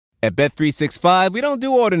At Bet365, we don't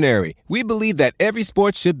do ordinary. We believe that every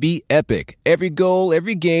sport should be epic. Every goal,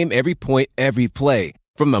 every game, every point, every play.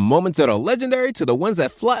 From the moments that are legendary to the ones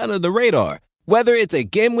that fly under the radar. Whether it's a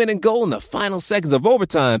game-winning goal in the final seconds of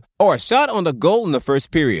overtime or a shot on the goal in the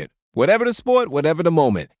first period. Whatever the sport, whatever the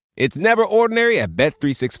moment. It's never ordinary at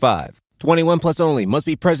Bet365. 21 plus only. Must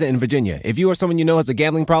be present in Virginia. If you or someone you know has a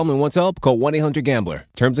gambling problem and wants help, call 1-800-GAMBLER.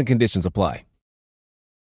 Terms and conditions apply.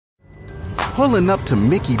 Pulling up to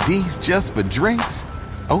Mickey D's just for drinks?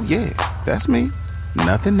 Oh yeah, that's me.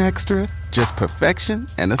 Nothing extra, just perfection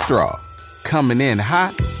and a straw. Coming in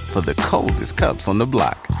hot for the coldest cups on the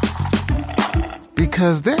block.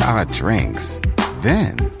 Because there are drinks.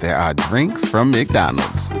 Then there are drinks from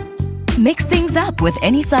McDonald's. Mix things up with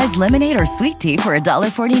any size lemonade or sweet tea for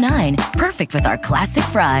 $1.49. Perfect with our classic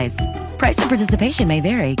fries. Price and participation may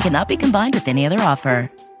vary. Cannot be combined with any other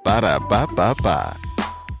offer. Ba-da-ba-ba-ba.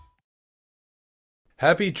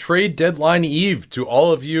 Happy trade deadline eve to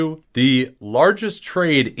all of you. The largest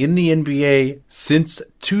trade in the NBA since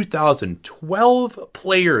 2012.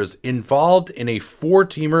 Players involved in a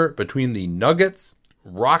four-teamer between the Nuggets,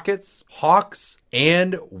 Rockets, Hawks,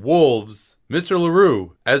 and Wolves. Mr.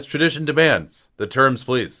 LaRue, as tradition demands, the terms,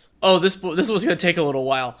 please. Oh, this was going to take a little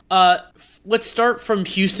while. Let's start from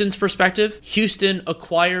Houston's perspective. Houston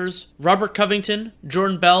acquires Robert Covington,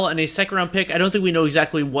 Jordan Bell, and a second-round pick. I don't think we know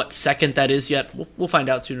exactly what second that is yet. We'll find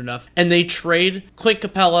out soon enough. And they trade Clint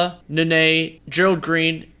Capella, Nene, Gerald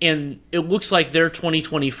Green, and it looks like they're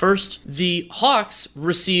 2020 first. The Hawks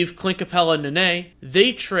receive Clint Capella and Nene.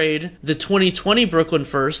 They trade the 2020 Brooklyn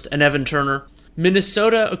first and Evan Turner.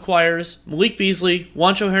 Minnesota acquires Malik Beasley,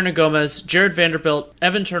 Juancho Hernangomez, Jared Vanderbilt,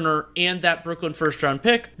 Evan Turner, and that Brooklyn first-round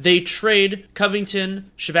pick. They trade Covington,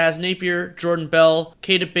 Shabazz Napier, Jordan Bell,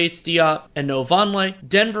 Keita Bates-Diop, and Noah Vonleh.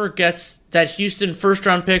 Denver gets that Houston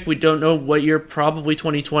first-round pick. We don't know what year, probably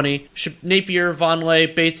 2020. Napier,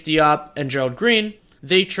 Vonleh, Bates-Diop, and Gerald Green.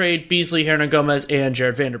 They trade Beasley, Hernangomez, and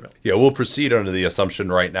Jared Vanderbilt. Yeah, we'll proceed under the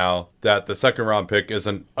assumption right now that the second round pick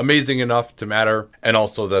isn't amazing enough to matter, and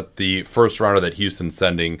also that the first rounder that Houston's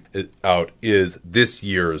sending out is this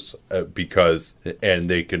year's and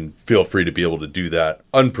they can feel free to be able to do that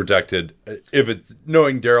unprotected. If it's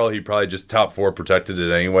knowing Daryl, he probably just top four protected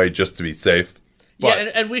it anyway, just to be safe. But,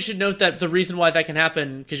 yeah, and we should note that the reason why that can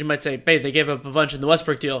happen, because you might say, hey, they gave up a bunch in the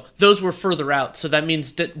Westbrook deal, those were further out. So that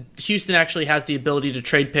means that Houston actually has the ability to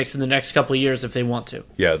trade picks in the next couple of years if they want to.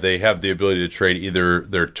 Yeah, they have the ability to trade either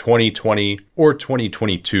their 2020 or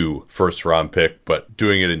 2022 first-round pick, but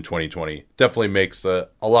doing it in 2020 definitely makes a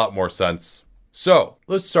lot more sense. So,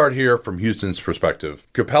 let's start here from Houston's perspective.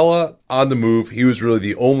 Capella on the move, he was really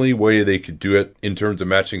the only way they could do it in terms of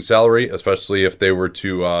matching salary, especially if they were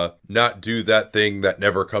to not do that thing that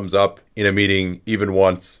never comes up in a meeting even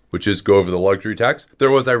once, which is go over the luxury tax.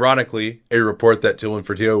 There was, ironically, a report that Tillman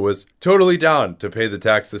Fertitta was totally down to pay the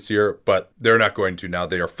tax this year, but they're not going to now.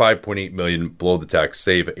 They are $5.8 million below the tax,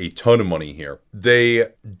 save a ton of money here. They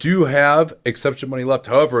do have exception money left.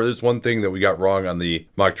 However, there's one thing that we got wrong on the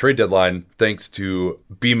mock trade deadline, thanks to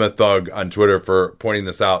Bima Thug on Twitter for pointing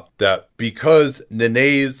this out, that because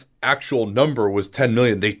Nene's actual number was 10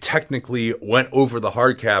 million, they technically went over the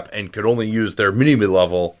hard cap and could only use their mini-mid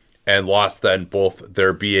level and lost then both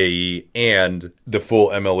their BAE and the full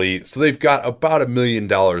MLE. So they've got about $1 million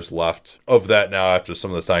left of that now after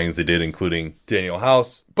some of the signings they did, including Daniel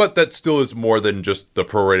House. But that still is more than just the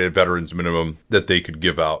prorated veterans minimum that they could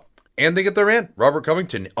give out. And they get their man, Robert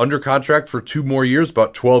Covington, under contract for 2 more years,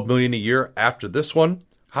 about $12 million a year after this one.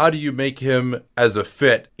 How do you make him as a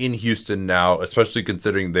fit in Houston now, especially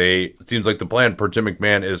considering it seems like the plan per Tim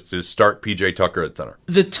McMahon is to start PJ Tucker at center?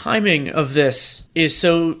 The timing of this is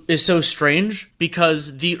so strange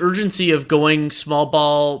because the urgency of going small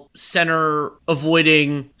ball, center,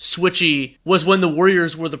 avoiding switchy was when the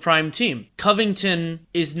Warriors were the prime team. Covington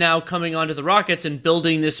is now coming onto the Rockets and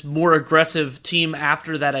building this more aggressive team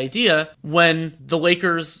after that idea when the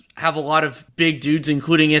Lakers have a lot of big dudes,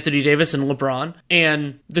 including Anthony Davis and LeBron,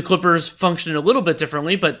 and the Clippers function a little bit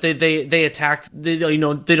differently, but they attack. They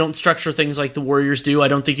don't structure things like the Warriors do. I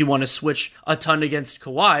don't think you want to switch a ton against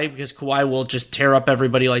Kawhi because Kawhi will just tear up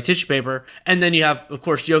everybody like tissue paper. And then you have, of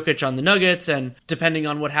course, Jokic on the Nuggets, and depending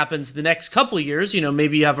on what happens the next couple of years,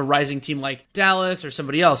 maybe you have a rising team like Dallas or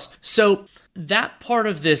somebody else. So that part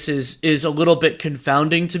of this is a little bit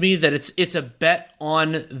confounding to me, that it's a bet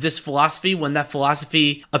on this philosophy when that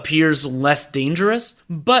philosophy appears less dangerous.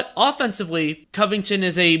 But offensively, Covington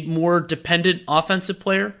is a more dependent offensive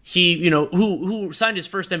player. He, who signed his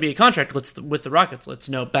first NBA contract with the Rockets, let's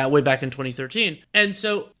note, way back in 2013. And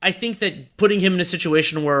so I think that putting him in a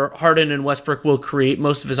situation where Harden and Westbrook will create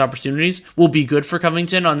most of his opportunities will be good for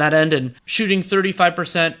Covington on that end. And shooting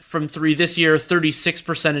 35% from three this year,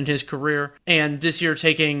 36% in his career, and this year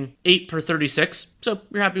taking 8 per 36. So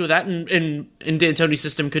you're happy with that, and D'Antoni's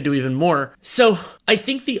system could do even more. So I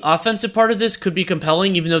think the offensive part of this could be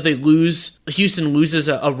compelling, even though Houston loses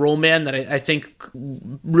a role man that I think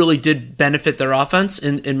really did benefit their offense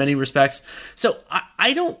in many respects. So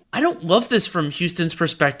I don't love this from Houston's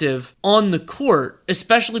perspective on the court,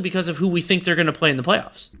 especially because of who we think they're going to play in the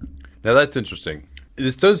playoffs. Now that's interesting.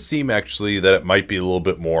 This does seem actually that it might be a little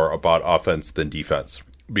bit more about offense than defense,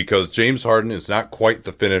 because James Harden is not quite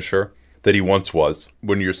the finisher that he once was.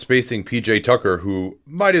 When you're spacing PJ Tucker, who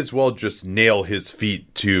might as well just nail his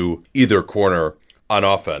feet to either corner on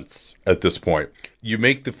offense at this point, you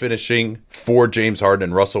make the finishing for James Harden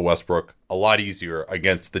and Russell Westbrook a lot easier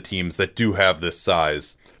against the teams that do have this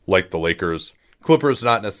size, like the Lakers. Clippers,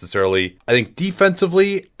 not necessarily. I think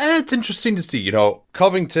defensively, it's interesting to see.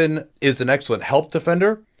 Covington is an excellent help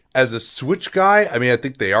defender. As a switch guy, I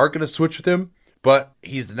think they are going to switch with him, but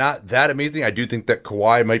he's not that amazing. I do think that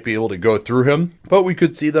Kawhi might be able to go through him, but we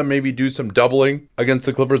could see them maybe do some doubling against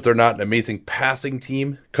the Clippers. They're not an amazing passing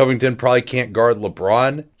team. Covington probably can't guard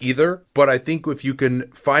LeBron either, but I think if you can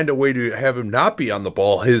find a way to have him not be on the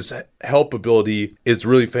ball, his help ability is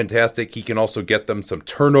really fantastic. He can also get them some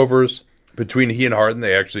turnovers. Between he and Harden,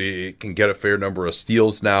 they actually can get a fair number of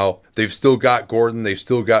steals now. They've still got Gordon. They've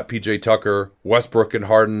still got PJ Tucker. Westbrook and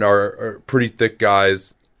Harden are pretty thick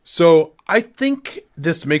guys. So I think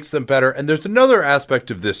this makes them better. And there's another aspect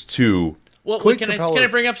of this too. Well, can I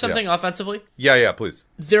bring up something offensively? Yeah, please.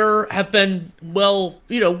 There have been well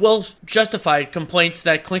justified complaints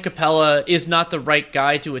that Clint Capella is not the right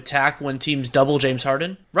guy to attack when teams double James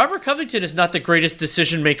Harden. Robert Covington is not the greatest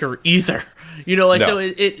decision maker either. No. So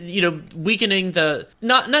weakening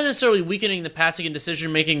not necessarily weakening the passing and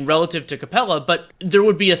decision making relative to Capella, but there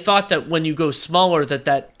would be a thought that when you go smaller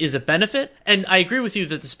that is a benefit. And I agree with you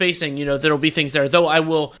that the spacing, there'll be things there. Though I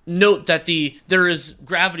will note that there is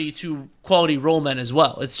gravity to quality rollmen as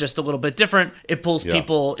well. It's just a little bit different. It pulls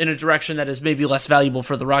people in a direction that is maybe less valuable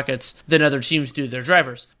for the Rockets than other teams do their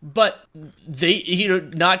drivers. But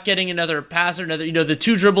they, not getting another pass or another, the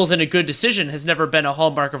two dribbles and a good decision has never been a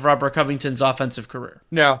hallmark of Robert Covington's offensive career.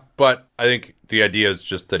 No, but I think the idea is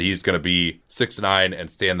just that he's going to be 6'9" and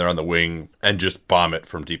stand there on the wing and just bomb it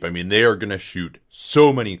from deep. They are going to shoot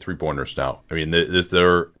so many three-pointers now.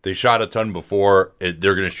 They shot a ton before.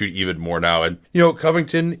 They're going to shoot even more now. And,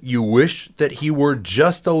 Covington, you wish that he were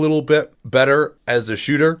just a little bit better as a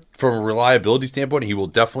shooter from a reliability standpoint. He will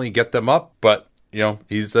definitely get them up, but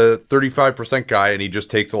he's a 35% guy and he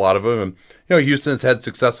just takes a lot of them. And, Houston has had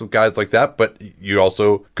success with guys like that, but you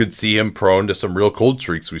also could see him prone to some real cold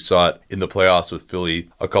streaks. We saw it in the playoffs with Philly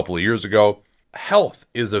a couple of years ago. Health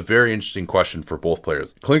is a very interesting question for both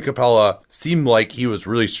players. Clint Capella seemed like he was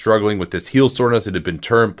really struggling with this heel soreness. It had been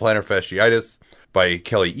termed plantar fasciitis by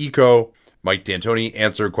Kelly Iko. Mike D'Antoni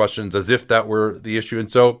answered questions as if that were the issue.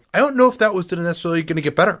 And so I don't know if that was necessarily going to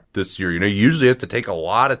get better this year. You usually have to take a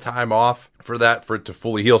lot of time off for it to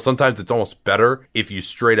fully heal. Sometimes it's almost better if you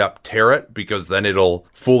straight up tear it, because then it'll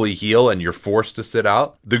fully heal and you're forced to sit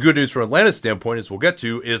out. The good news from Atlanta's standpoint, as we'll get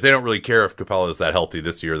to, is they don't really care if Capella is that healthy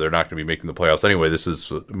this year. They're not going to be making the playoffs anyway. This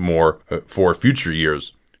is more for future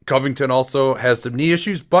years. Covington also has some knee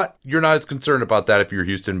issues, but you're not as concerned about that if you're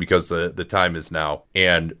Houston, because the time is now.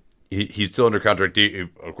 And he's still under contract. He,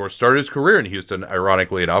 of course, started his career in Houston,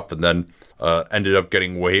 ironically enough, and then ended up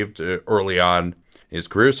getting waived early on in his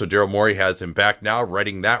career. So Daryl Morey has him back now,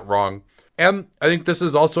 righting that wrong. And I think this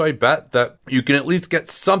is also a bet that you can at least get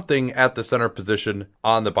something at the center position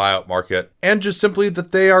on the buyout market, and just simply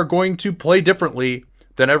that they are going to play differently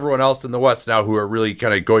than everyone else in the West now, who are really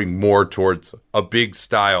kind of going more towards a big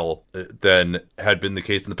style than had been the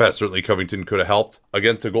case in the past. Certainly Covington could have helped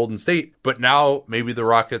against the Golden State, but now maybe the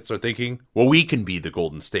Rockets are thinking, well, we can be the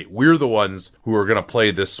Golden State. We're the ones who are going to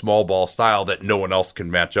play this small ball style that no one else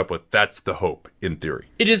can match up with. That's the hope, in theory.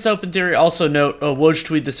 It is the hope in theory. Also note, Woj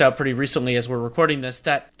tweeted this out pretty recently as we're recording this,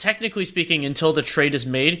 that technically speaking, until the trade is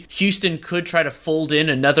made, Houston could try to fold in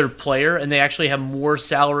another player, and they actually have more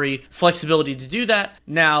salary flexibility to do that.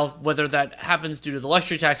 Now, whether that happens due to the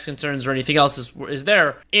luxury tax concerns or anything else is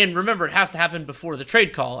there. And remember, it has to happen before the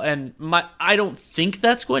trade call. And I don't think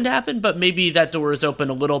that's going to happen, but maybe that door is open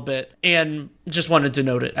a little bit. And just wanted to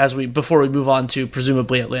note it before we move on to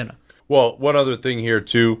presumably Atlanta. Well, one other thing here,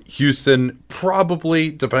 too. Houston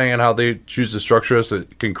probably, depending on how they choose to structure this,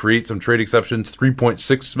 it can create some trade exceptions,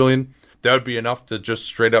 $3.6 million. That would be enough to just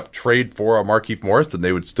straight up trade for a Markieff Morris, and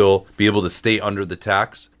they would still be able to stay under the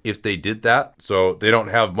tax if they did that. So they don't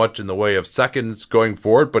have much in the way of seconds going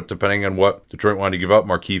forward, but depending on what Detroit wanted to give up,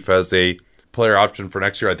 Markieff has a player option for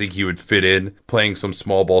next year. I think he would fit in playing some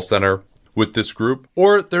small ball center with this group.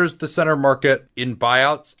 Or there's the center market in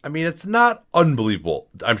buyouts. I mean, it's not unbelievable.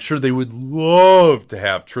 I'm sure they would love to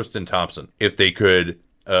have Tristan Thompson if they could,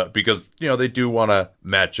 because, they do want to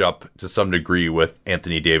match up to some degree with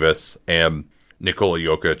Anthony Davis and Nikola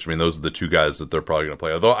Jokic. I mean, those are the two guys that they're probably going to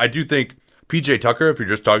play. Although I do think PJ Tucker, if you're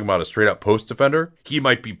just talking about a straight up post defender, he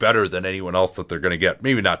might be better than anyone else that they're going to get.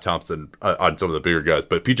 Maybe not Thompson on some of the bigger guys,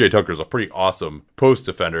 but PJ Tucker is a pretty awesome post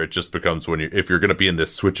defender. It just becomes if you're going to be in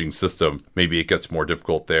this switching system, maybe it gets more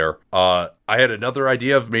difficult there. I had another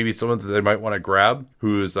idea of maybe someone that they might want to grab,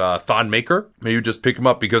 who's Thon Maker. Maybe just pick him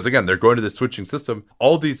up because, again, they're going to the switching system.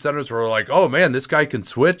 All these centers were like, oh man, this guy can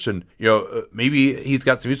switch, and maybe he's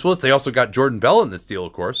got some usefulness. They also got Jordan Bell in this deal,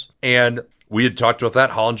 of course, and we had talked about that.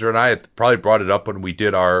 Hollinger and I had probably brought it up when we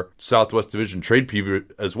did our Southwest Division trade preview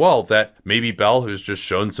as well, that maybe Bell, who's just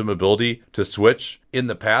shown some ability to switch in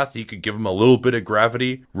the past, he could give him a little bit of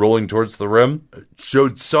gravity rolling towards the rim.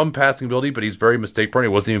 Showed some passing ability, but he's very mistake prone. He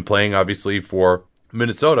wasn't even playing, obviously, for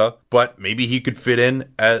Minnesota, but maybe he could fit in,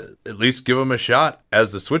 at least give him a shot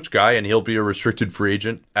as a switch guy, and he'll be a restricted free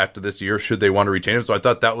agent after this year should they want to retain him. So I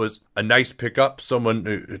thought that was a nice pickup,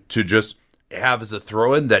 someone to just have as a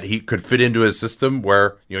throw-in that he could fit into his system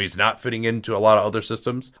where, he's not fitting into a lot of other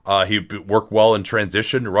systems. He'd work well in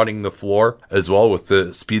transition, running the floor as well with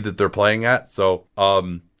the speed that they're playing at. So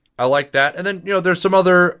I like that. And then, there's some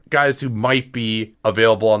other guys who might be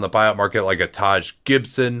available on the buyout market, like a Taj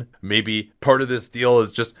Gibson. Maybe part of this deal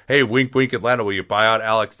is just, hey, wink, wink, Atlanta, will you buy out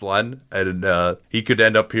Alex Len? And he could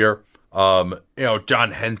end up here.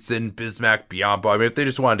 John Henson, Bismack Biyombo. I mean, if they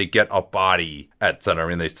just wanted to get a body at center, I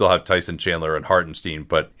mean, they still have Tyson Chandler and Hartenstein,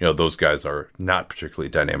 but, those guys are not particularly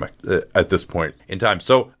dynamic at this point in time.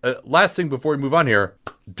 So, last thing before we move on here,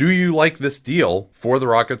 do you like this deal for the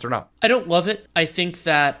Rockets or not? I don't love it. I think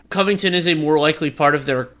that Covington is a more likely part of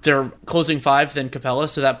their closing five than Capella,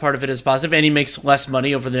 so that part of it is positive, and he makes less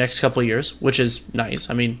money over the next couple of years, which is nice.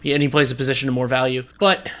 I mean, and he plays a position of more value,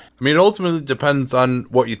 but I mean, it ultimately depends on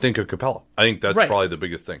what you think of Capella. I think that's probably the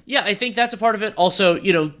biggest thing. Yeah, I think that's a part of it. Also,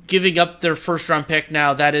 giving up their first-round pick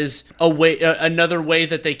now, that is another way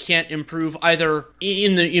that they can't improve either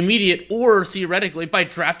in the immediate or theoretically by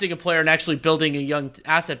drafting a player and actually building a young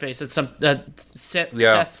asset base. That's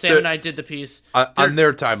Seth, Sam, and I did the piece. On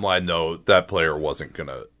their timeline, though, that player wasn't going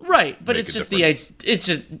to. Right, but it's just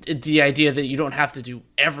the idea that you don't have to do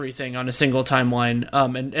everything on a single timeline,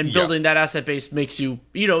 and building that asset base makes you,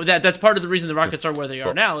 that's part of the reason the Rockets are where they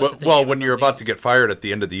are now. When you're about to get fired at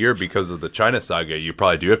the end of the year because of the China saga, you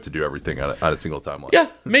probably do have to do everything on a single timeline. Yeah,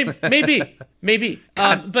 maybe.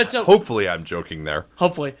 But so hopefully, I'm joking there.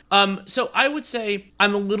 Hopefully, so I would say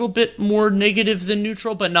I'm a little bit more negative than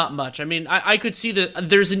neutral, but not much. I mean, I could see that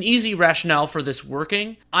there's an easy rationale for this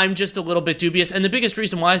working. I'm just a little bit dubious, and the biggest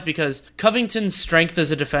reason why is because Covington's strength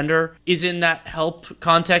as a defender is in that help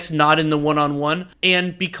context, not in the one-on-one,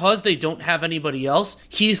 and because they don't have anybody else,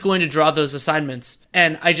 he's going to draw those assignments.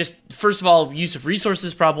 And first of all, use of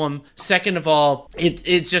resources problem. Second of all,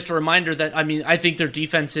 it's just a reminder that, I think their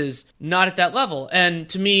defense is not at that level. And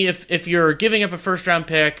to me, if you're giving up a first round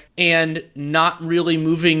pick and not really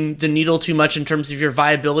moving the needle too much in terms of your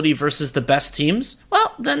viability versus the best teams,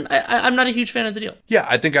 well, then I'm not a huge fan of the deal. Yeah,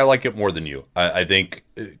 I think I like it more than you. I think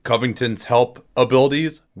Covington's help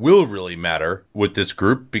abilities will really matter with this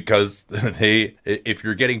group because if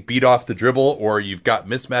you're getting beat off the dribble or you've got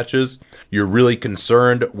mismatches, you're really concerned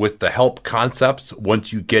with the help concepts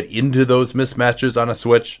once you get into those mismatches on a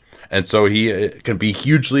switch. And so he can be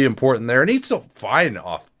hugely important there. And he's still fine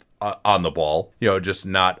on the ball, just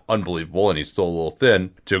not unbelievable. And he's still a little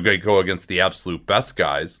thin to go against the absolute best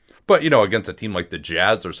guys. But, against a team like the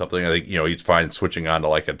Jazz or something, I think, he's fine switching on to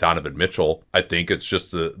like a Donovan Mitchell. I think it's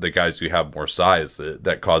just the guys who have more size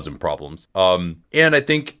that cause him problems. And I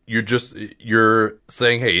think you're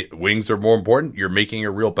saying, hey, wings are more important. You're making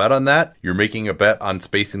a real bet on that. You're making a bet on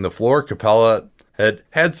spacing the floor. Capella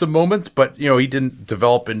had some moments, but, he didn't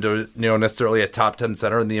develop into, necessarily a top 10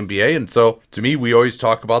 center in the NBA. And so to me, we always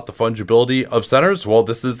talk about the fungibility of centers. Well,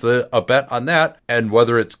 this is a bet on that. And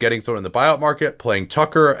whether it's getting someone in the buyout market, playing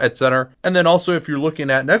Tucker at center, and then also if you're looking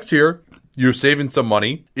at next year, you're saving some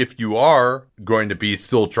money. If you are going to be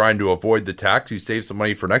still trying to avoid the tax, you save some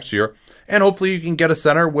money for next year. And hopefully you can get a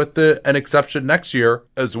center with an exception next year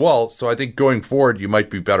as well. So I think going forward, you might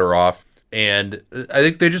be better off. And I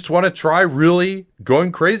think they just want to try really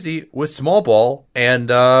going crazy with small ball. And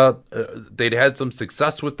they'd had some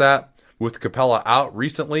success with that, with Capella out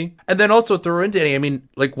recently. And then also throw in Danny,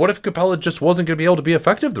 what if Capella just wasn't going to be able to be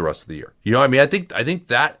effective the rest of the year? I think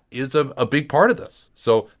that is a big part of this.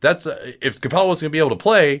 So that's if Capella wasn't going to be able to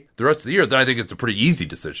play the rest of the year, then I think it's a pretty easy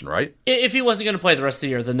decision, right? If he wasn't going to play the rest of the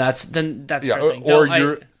year, then that's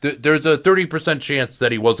yeah. There's a 30% chance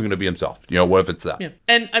that he wasn't going to be himself. What if it's that? Yeah.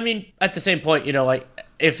 And at the same point,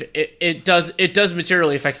 if it does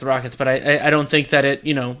materially affects the Rockets, but I don't think that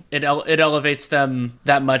it elevates them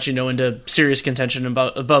that much, into serious contention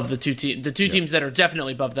above the two teams that are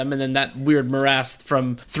definitely above them, and then that weird morass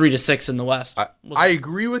from 3 to 6 in the West. I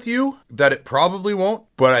agree with you that it probably won't,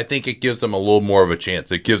 but I think it gives them a little more of a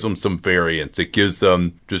chance. It gives them some variance. It gives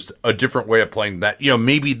them just a different way of playing that.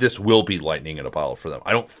 Maybe this will be lightning in a bottle for them.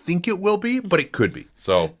 I don't think it will be, but it could be.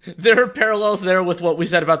 So there are parallels there with what we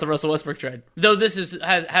said about the Russell Westbrook trade, though this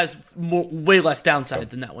has way less downside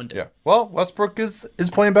than that one did. Yeah. Well, Westbrook is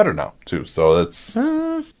playing better now too. So that's.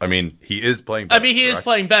 He is playing better. He is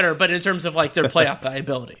playing better, but in terms of their playoff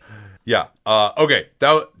viability. Yeah. Okay.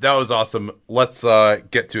 That was awesome. Let's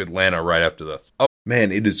get to Atlanta right after this. Oh,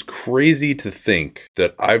 man, it is crazy to think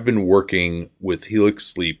that I've been working with Helix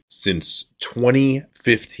Sleep since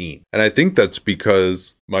 2015. And I think that's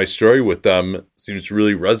because my story with them seems to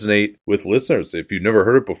really resonate with listeners. If you've never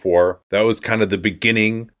heard it before, that was kind of the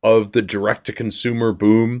beginning of the direct-to-consumer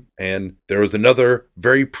boom. And there was another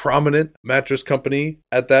very prominent mattress company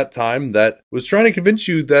at that time that was trying to convince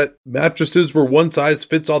you that mattresses were one size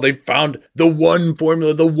fits all. They found the one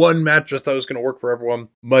formula, the one mattress that was going to work for everyone.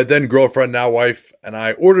 My then girlfriend, now wife, and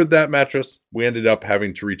I ordered that mattress. We ended up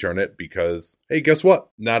having to return it because, hey, guess what?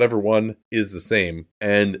 Not everyone is the same.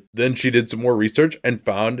 And then she did some more research and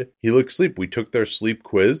found Helix Sleep. We took their sleep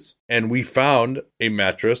quiz and we found a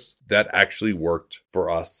mattress that actually worked for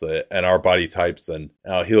us and our body types. And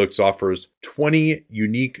Helix offers 20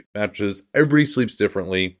 unique mattresses. Everybody sleeps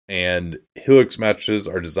differently. And Helix mattresses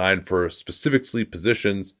are designed for specific sleep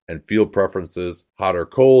positions and field preferences, hot or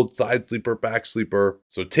cold, side sleeper, back sleeper.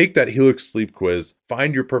 So take that Helix Sleep quiz,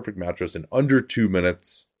 find your perfect mattress in under 2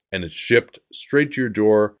 minutes. And it's shipped straight to your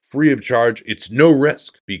door, free of charge. It's no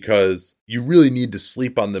risk because you really need to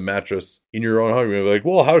sleep on the mattress in your own home. You're like,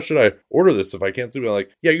 well, how should I order this if I can't sleep? I'm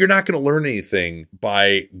like, yeah, you're not going to learn anything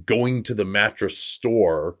by going to the mattress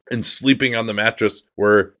store and sleeping on the mattress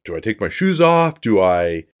where, do I take my shoes off? Do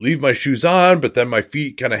I leave my shoes on, but then my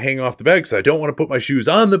feet kind of hang off the bed because I don't want to put my shoes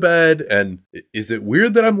on the bed? And is it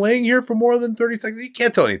weird that I'm laying here for more than 30 seconds? You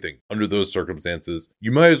can't tell anything under those circumstances.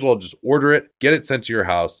 You might as well just order it, get it sent to your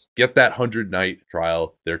house, get that 100-night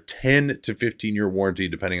trial. They're 10 to 15-year warranty,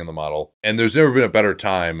 depending on the model. And there's never been a better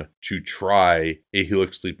time to try a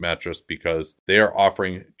Helix Sleep mattress because they are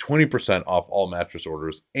offering 20% off all mattress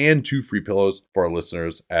orders and 2 free pillows for our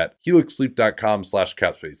listeners at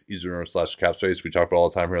helixsleep.com/capspace. Easy to remember /capspace. We talk about all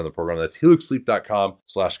the time here on the program. That's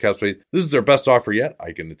helixsleep.com/capspace. This is their best offer yet.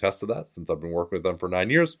 I can attest to that since I've been working with them for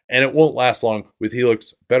 9 years. And it won't last long with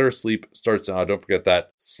Helix. Better sleep starts now. Don't forget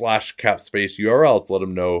that /capspace URL to let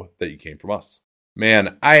them know that you came from us.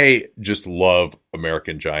 Man, I just love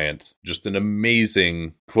American Giant. Just an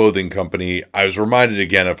amazing clothing company. I was reminded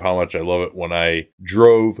again of how much I love it when I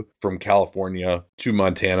drove from California to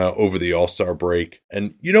Montana over the All-Star break.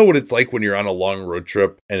 And you know what it's like when you're on a long road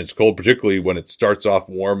trip and it's cold, particularly when it starts off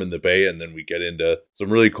warm in the Bay and then we get into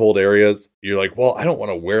some really cold areas. You're like, well, I don't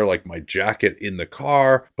want to wear like my jacket in the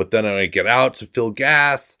car, but then when I get out to fill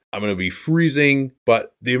gas, I'm going to be freezing.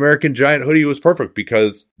 But the American Giant hoodie was perfect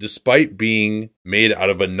because despite being made out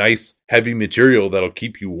of a nice heavy material that'll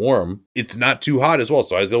keep you warm, it's not too hot as well.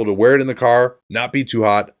 So I was able to wear it in the car, not be too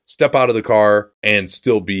hot, step out of the car, and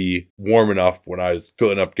still be warm enough when I was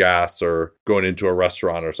filling up gas or going into a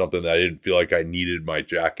restaurant or something that I didn't feel like I needed my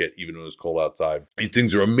jacket even when it was cold outside. These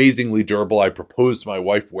things are amazingly durable. I proposed to my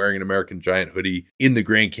wife wearing an American Giant hoodie in the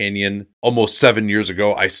Grand Canyon almost 7 years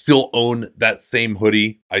ago. I still own that same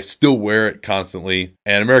hoodie. I still wear it constantly.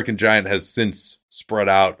 And American Giant has since spread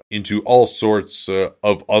out into all sorts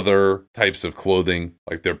of other types of clothing,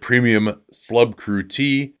 like their premium Slub Crew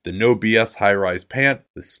tee, the No BS high-rise pant,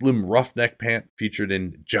 the slim roughneck pant featured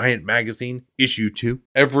in Giant Magazine, issue 2.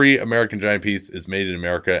 Every American Giant piece is made in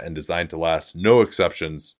America and designed to last, no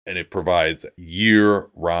exceptions, and it provides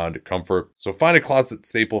year-round comfort. So find a closet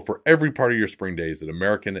staple for every part of your spring days at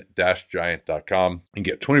American-Giant.com and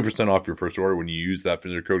get 20% off your first order when you use that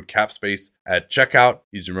vendor code CAPSPACE at checkout.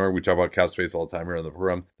 You remember we talk about CAPSPACE all the time here on the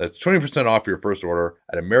program. That's 20% off your first order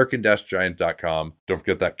at American-Giant.com. Don't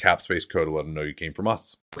forget that CAPSPACE code to let them know you came from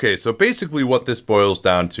us. Okay, so basically what this boils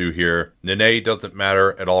down to here, Nene doesn't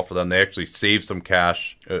matter at all for them. They actually save some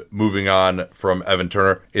cash. Moving on from Evan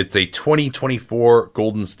Turner, it's a 2024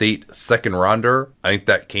 Golden State second rounder. I think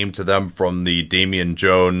that came to them from the Damian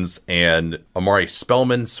Jones and Amari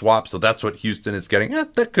Spellman swap, so that's what Houston is getting.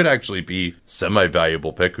 That could actually be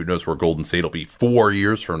semi-valuable pick. Who knows where Golden State will be 4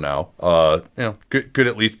 years from now. Could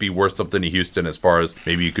at least be worth something to Houston as far as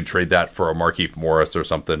maybe you could trade that for a Markieff Morris or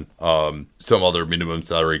something. Some other minimum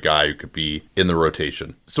salary guy who could be in the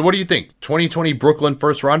rotation. So what do you think? 2020 Brooklyn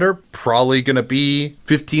first rounder, probably going to be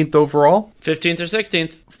 15th overall? 15th or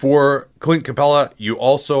 16th. For Clint Capella, you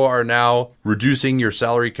also are now reducing your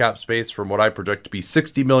salary cap space from what I project to be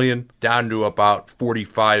 $60 million down to about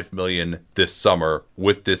 $45 million this summer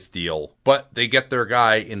with this deal. But they get their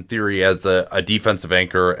guy, in theory, as a defensive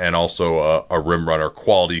anchor and also a rim runner,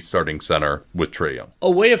 quality starting center with Trae Young. A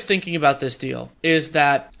way of thinking about this deal is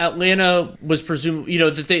that Atlanta was presumed,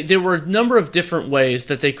 that there were a number of different ways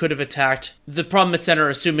that they could have attacked the problem at center,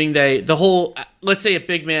 assuming let's say a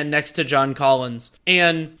big man next to John Collins.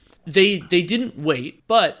 And they didn't wait,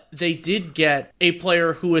 but they did get a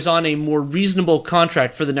player who is on a more reasonable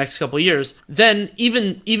contract for the next couple of years. Then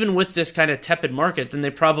even with this kind of tepid market, then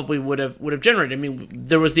they probably would have generated. I mean,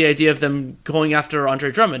 there was the idea of them going after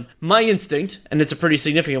Andre Drummond. My instinct, and it's a pretty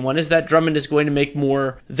significant one, is that Drummond is going to make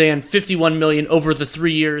more than $51 million over the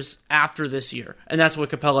 3 years after this year, and that's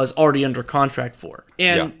what Capella is already under contract for.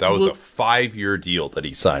 And that was a 5-year deal that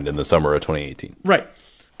he signed in the summer of 2018. Right.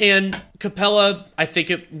 And Capella, I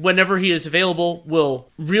think whenever he is available, will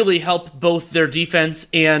really help both their defense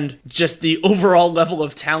and just the overall level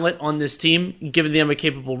of talent on this team. Giving them a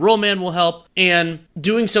capable role man will help, and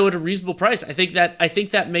doing so at a reasonable price. I think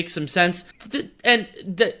that makes some sense. In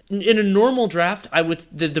a normal draft,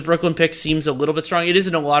 the Brooklyn pick seems a little bit strong. It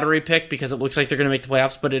isn't a lottery pick because it looks like they're going to make the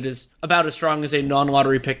playoffs, but it is about as strong as a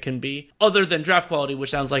non-lottery pick can be, other than draft quality, which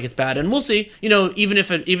sounds like it's bad. And we'll see. Even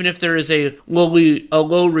if there is a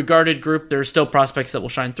low regarded group, there are still prospects that will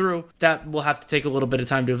shine through. That will have to take a little bit of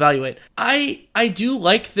time to evaluate. I do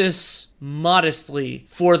like this modestly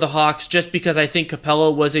for the Hawks, just because I think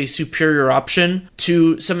Capella was a superior option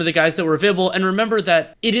to some of the guys that were available. And remember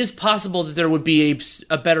that it is possible that there would be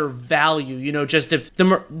a better value, just if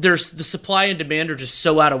there's the supply and demand are just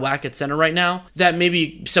so out of whack at center right now that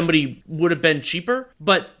maybe somebody would have been cheaper,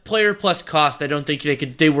 but player plus cost, I don't think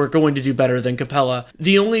they were going to do better than Capella.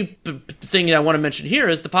 The only thing I want to mention here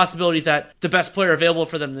is the possibility that the best player available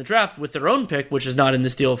for them in the draft with their own pick, which is not in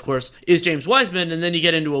this deal, of course, is James Wiseman. And then you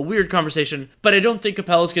get into a weird conversation. But I don't think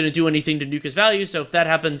Capella's going to do anything to nuke his value. So if that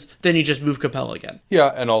happens, then you just move Capella again.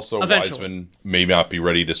 Yeah, and also eventually. Wiseman may not be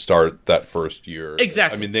ready to start that first year.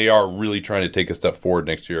 Exactly. I mean, they are really trying to take a step forward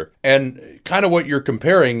next year. And kind of what you're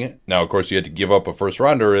comparing, now, of course, you had to give up a first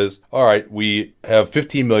rounder is, all right, we have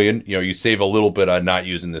 $15 million. You save a little bit on not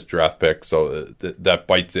using this draft pick. So that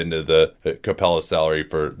bites into the Capella salary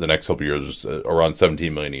for the next couple of years, around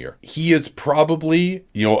 $17 million a year. He is probably,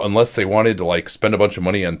 unless they wanted to spend a bunch of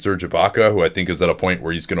money on Serge Ibaka, who I think is at a point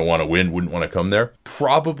where he's going to want to win, wouldn't want to come there,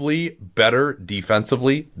 probably better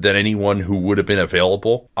defensively than anyone who would have been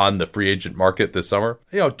available on the free agent market this summer.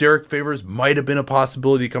 Derek Favors might have been a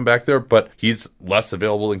possibility to come back there, but he's less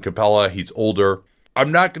available than Capella. He's older.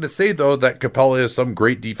 I'm not going to say, though, that Capella is some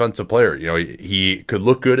great defensive player. He could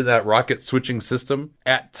look good in that Rocket switching system.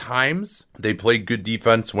 At times, they played good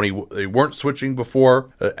defense when they weren't switching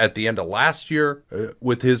before at the end of last year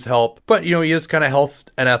with his help. But, he is kind of health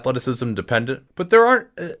and athleticism dependent. But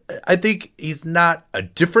I think he's not a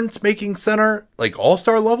difference-making center, like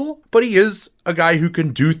all-star level, but he is a guy who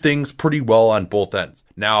can do things pretty well on both ends.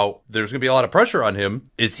 Now, there's going to be a lot of pressure on him.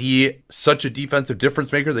 Is he such a defensive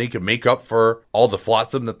difference maker that he can make up for all the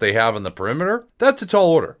flotsam that they have on the perimeter? That's a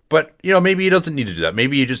tall order. But, maybe he doesn't need to do that.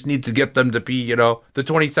 Maybe he just needs to get them to be, the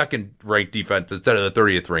 22nd ranked defense instead of the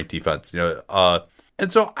 30th ranked defense.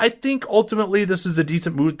 And so I think ultimately this is a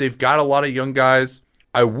decent move. They've got a lot of young guys.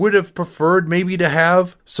 I would have preferred maybe to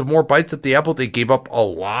have some more bites at the apple. They gave up a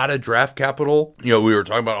lot of draft capital. We were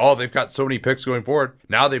talking about, they've got so many picks going forward.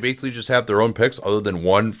 Now they basically just have their own picks other than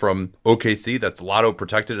one from OKC that's lotto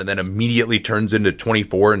protected and then immediately turns into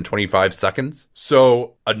 24 and 25 seconds.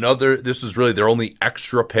 So this is really their only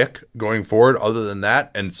extra pick going forward other than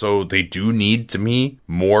that. And so they do need, to me,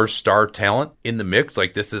 more star talent in the mix.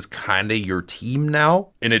 Like, this is kind of your team now,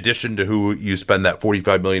 in addition to who you spend that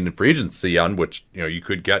 $45 million in free agency on, which, you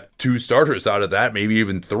could get 2 starters out of that, maybe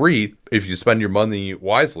even 3 if you spend your money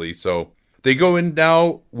wisely. So they go in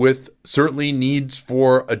now with certainly needs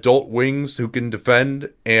for adult wings who can defend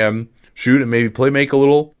and shoot and maybe play make a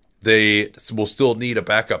little. They will still need a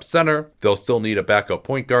backup center. They'll still need a backup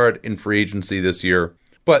point guard in free agency this year.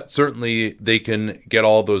 But certainly they can get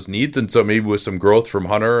all those needs. And so maybe with some growth from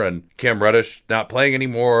Hunter and Cam Reddish not playing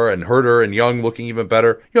anymore and Herter and Young looking even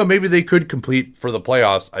better, maybe they could complete for the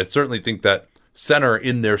playoffs. I certainly think that center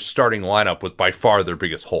in their starting lineup was by far their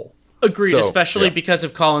biggest hole. Agreed, especially because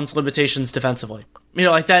of Collins' limitations defensively.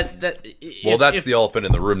 Like that. That's the elephant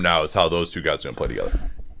in the room now, is how those two guys are going to play together.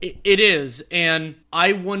 It is, and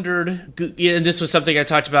I wondered, and this was something I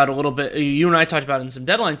talked about a little bit, you and I talked about in some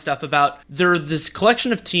deadline stuff, about there are this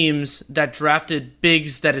collection of teams that drafted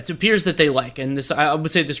bigs that it appears that they like, and this, I would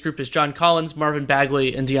say this group is John Collins, Marvin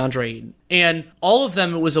Bagley, and DeAndre Ayton. And all of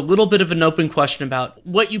them, it was a little bit of an open question about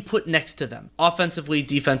what you put next to them, offensively,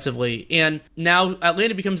 defensively. And now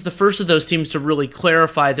Atlanta becomes the first of those teams to really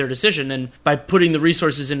clarify their decision. And by putting the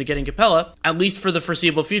resources into getting Capella, at least for the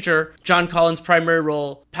foreseeable future, John Collins' primary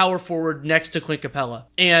role, power forward next to Clint Capella.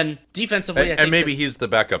 And defensively, I think... And maybe he's the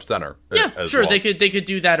backup center. Yeah, sure, well. They could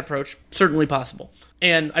do that approach. Certainly possible.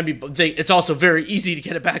 And I mean, it's also very easy to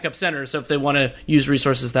get a backup center, so if they want to use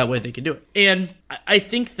resources that way, they can do it. And I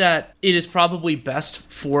think that it is probably best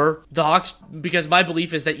for the Hawks, because my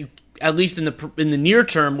belief is that you, at least in the near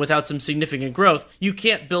term, without some significant growth, you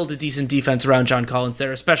can't build a decent defense around John Collins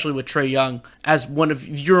there, especially with Trae Young as one of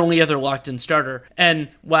your only other locked-in starter. And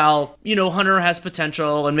while, Hunter has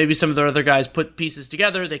potential, and maybe some of the other guys put pieces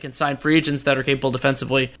together, they can sign free agents that are capable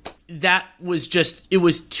defensively. That was it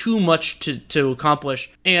was too much to accomplish.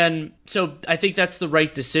 And so I think that's the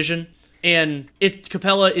right decision. And if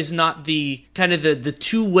Capella is not the kind of the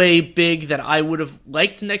two-way big that I would have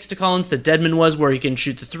liked next to Collins, that Dedmon was, where he can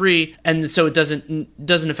shoot the 3, and so it doesn't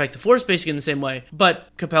affect the floor spacing in the same way. But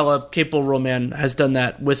Capella, capable roll man, has done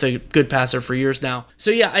that with a good passer for years now.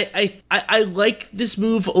 So yeah, I like this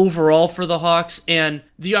move overall for the Hawks, and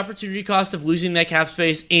the opportunity cost of losing that cap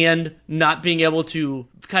space and not being able to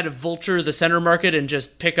kind of vulture the center market and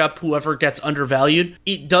just pick up whoever gets undervalued,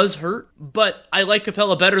 it does hurt, but I like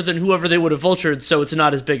Capella better than whoever they would have vultured, so it's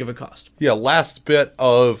not as big of a cost. Yeah, last bit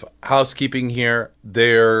of housekeeping here.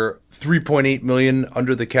 They're $3.8 million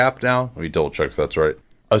under the cap now. Let me double check if that's right.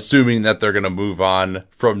 Assuming that they're going to move on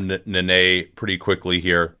from Nene pretty quickly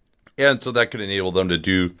here. And so that could enable them to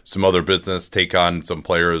do some other business, take on some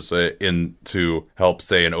players in to help,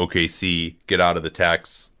 say, an OKC get out of the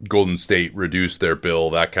tax, Golden State reduce their bill,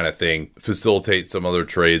 that kind of thing, facilitate some other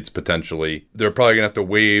trades potentially. They're probably going to have to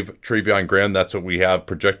waive Treveon Graham. That's what we have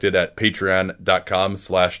projected at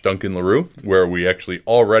patreon.com/Duncan LaRue, where we actually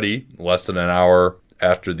already, less than an hour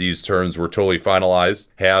after these terms were totally finalized,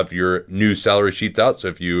 have your new salary sheets out. So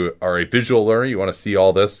if you are a visual learner, you want to see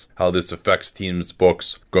all this, how this affects teams'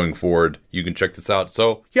 books going forward, you can check this out.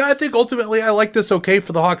 So yeah, I think ultimately I like this okay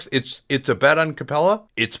for the Hawks. It's a bet on Capella.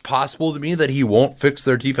 It's possible to me that he won't fix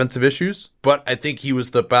their defensive issues, but I think he was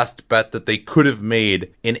the best bet that they could have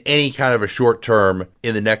made in any kind of a short term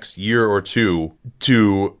in the next year or two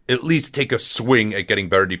to at least take a swing at getting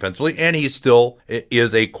better defensively. And he still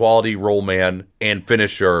is a quality role man and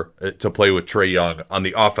finisher to play with Trae Young on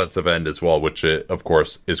the offensive end as well, which of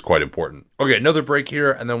course is quite important. Okay, another break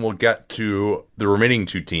here, and then we'll get to the remaining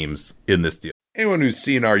two teams in this deal. Anyone who's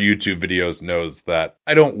seen our YouTube videos knows that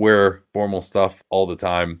I don't wear formal stuff all the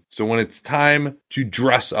time. So when it's time to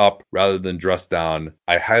dress up rather than dress down,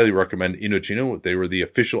 I highly recommend Indochino. They were the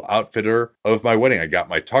official outfitter of my wedding. I got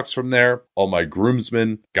my tux from there. All my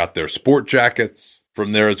groomsmen got their sport jackets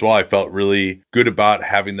from there as well. I felt really good about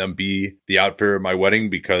having them be the outfitter of my wedding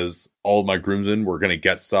because all of my groomsmen were going to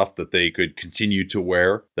get stuff that they could continue to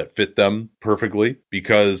wear that fit them perfectly.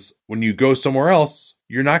 Because when you go somewhere else,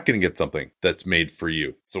 you're not going to get something that's made for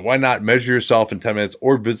you. So why not measure yourself in 10 minutes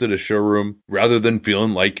or visit a showroom rather than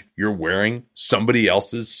feeling like you're wearing somebody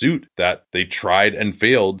else's suit that they tried and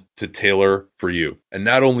failed to tailor for you. And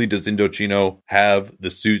not only does Indochino have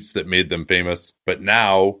the suits that made them famous, but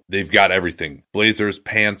now they've got everything. Blazers,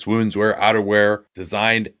 pants, women's wear, outerwear,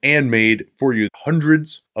 designed and made for you.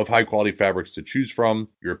 Hundreds of high quality fabrics to choose from.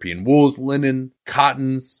 European wools, linen,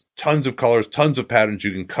 cottons, tons of colors, tons of patterns.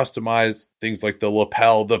 You can customize things like the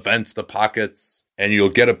lapel, the vents, the pockets, and you'll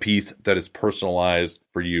get a piece that is personalized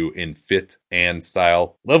for you in fit and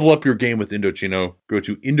style. Level up your game with Indochino. Go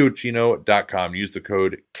to Indochino.com. Use the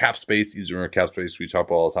code CAPSPACE. These are CAPSPACE we talk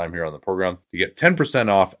about all the time here on the program to get 10%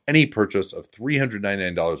 off any purchase of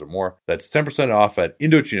 $399 or more. That's 10% off at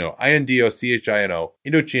Indochino, Indochino,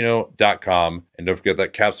 Indochino.com. And don't forget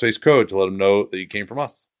that CAPSPACE code to let them know that you came from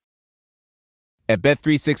us. At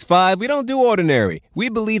Bet365, we don't do ordinary. We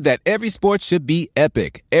believe that every sport should be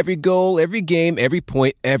epic. Every goal, every game, every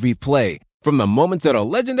point, every play. From the moments that are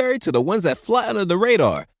legendary to the ones that fly under the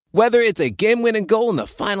radar. Whether it's a game-winning goal in the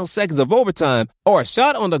final seconds of overtime or a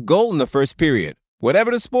shot on the goal in the first period.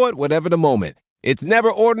 Whatever the sport, whatever the moment. It's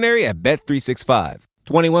never ordinary at Bet365.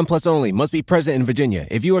 21 plus only. Must be present in Virginia.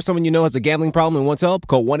 If you or someone you know has a gambling problem and wants help,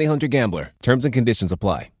 call 1-800-GAMBLER. Terms and conditions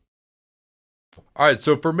apply. All right,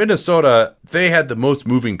 so for Minnesota, they had the most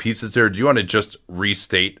moving pieces there. Do you want to just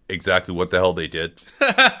restate exactly what the hell they did?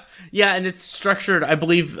 Yeah, and it's structured, I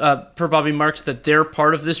believe, per Bobby Marks, that their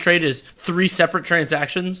part of this trade is 3 separate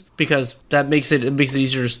transactions because that makes it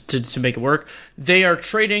easier to make it work. They are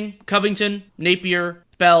trading Covington, Napier,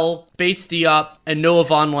 Bell, Bates Diop, and Noah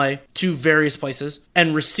Vonleh to various places,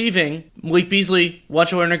 and receiving Malik Beasley,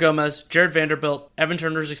 Juancho Hernangomez, Jared Vanderbilt, Evan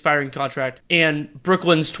Turner's expiring contract, and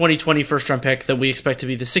Brooklyn's 2020 first-round pick that we expect to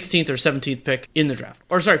be the 16th or 17th pick in the draft.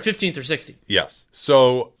 Or, sorry, 15th or 16th. Yes.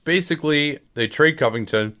 So, basically, they trade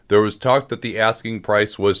Covington. There was talk that the asking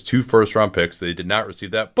price was 2 first-round picks. They did not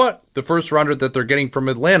receive that, but the first-rounder that they're getting from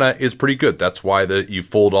Atlanta is pretty good. That's why you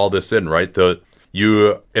fold all this in, right?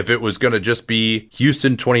 If it was going to just be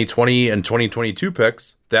Houston 2020 and 2022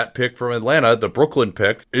 picks, that pick from Atlanta, the Brooklyn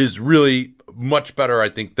pick, is really much better, I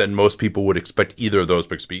think, than most people would expect either of those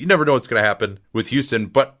picks to be. You never know what's going to happen with Houston,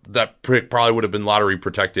 but that pick probably would have been lottery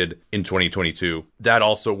protected in 2022. That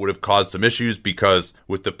also would have caused some issues because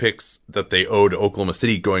with the picks that they owed Oklahoma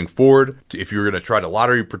City going forward, if you were going to try to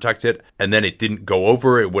lottery protect it and then it didn't go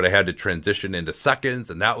over, it would have had to transition into seconds,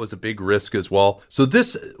 and that was a big risk as well. So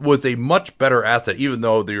this was a much better asset, even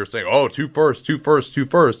though they were saying, oh, 2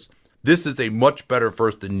 firsts. This is a much better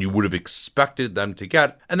first than you would have expected them to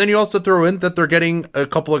get. And then you also throw in that they're getting a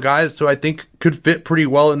couple of guys who I think could fit pretty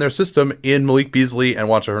well in their system in Malik Beasley and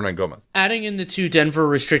Juancho Hernangomez. Adding in the 2 Denver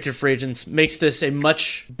restricted free agents makes this a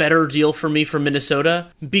much better deal for me for Minnesota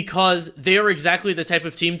because they are exactly the type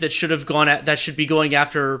of team that should be going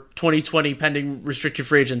after 2020 pending restricted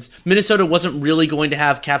free agents. Minnesota wasn't really going to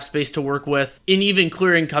have cap space to work with. In even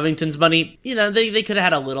clearing Covington's money, they could have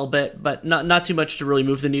had a little bit, but not too much to really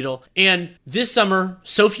move the needle. And this summer,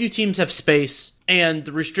 so few teams have space, and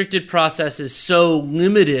the restricted process is so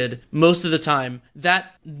limited most of the time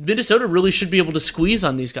that Minnesota really should be able to squeeze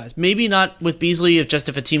on these guys. Maybe not with Beasley, if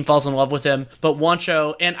a team falls in love with him, but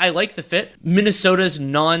Juancho, and I like the fit. Minnesota's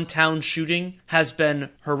non-town shooting has been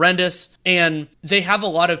horrendous, and they have a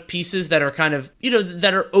lot of pieces that are kind of,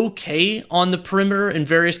 that are okay on the perimeter in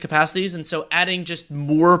various capacities, and so adding just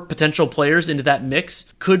more potential players into that mix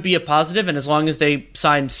could be a positive, and as long as they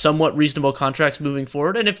sign somewhat reasonable contracts moving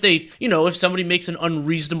forward, and if somebody makes an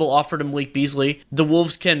unreasonable offer to Malik Beasley, the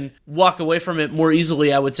Wolves can walk away from it more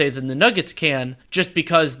easily, I would say, than the Nuggets can, just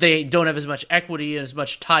because they don't have as much equity and as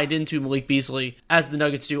much tied into Malik Beasley as the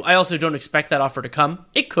Nuggets do. I also don't expect that offer to come.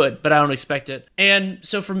 It could, but I don't expect it. And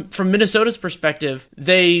so from Minnesota's perspective,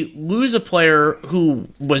 they lose a player who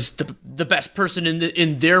was the best person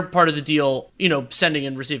in their part of the deal, sending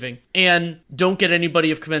and receiving, and don't get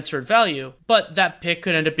anybody of commensurate value, but that pick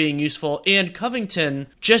could end up being useful. And Covington,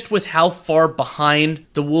 just with how far behind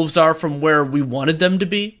the Wolves are from where we wanted them to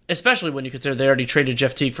be, especially when you consider they already traded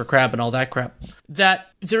Jeff Teague for Crabbe and all that crap, that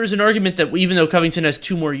there is an argument that even though Covington has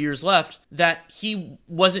 2 more years left, that he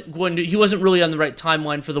wasn't really on the right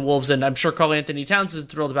timeline for the Wolves, and I'm sure Karl-Anthony Towns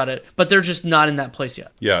isn't thrilled about it, but they're just not in that place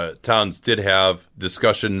yet. Yeah, Towns did have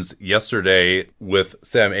discussions yesterday with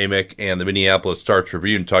Sam Amick and the Minneapolis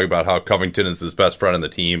Star-Tribune talking about how Covington is his best friend on the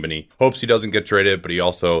team, and he hopes he doesn't get traded, but he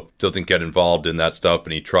also doesn't get involved in that stuff,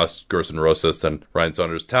 and he trusts Gerson Rosas and Ryan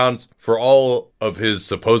Saunders. Towns, for all of his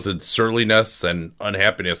supposed surliness and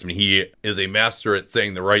unhappiness, he is a master at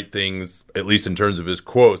saying the right things, at least in terms of his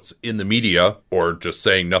quotes in the media, or just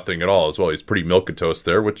saying nothing at all as well. He's pretty milquetoast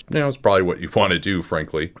there, which is probably what you want to do,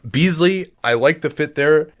 frankly. Beasley, I like the fit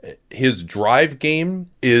there. his drive game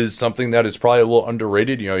is something that is probably a little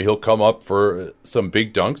underrated. He'll come up for some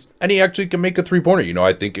big dunks, and he actually can make a three-pointer.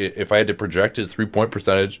 I think if I had to project his three-point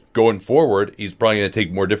percentage going forward, he's probably going to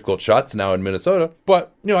take more difficult shots now in Minnesota.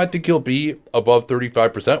 But, I think he'll be above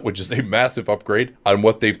 35%, which is a massive upgrade on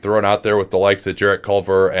what they've thrown out there with the likes of Jarrett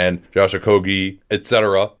Culver and Josh Okogie,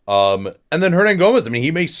 etc. And then Hernangomez,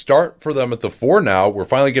 he may start for them at the 4 now. We're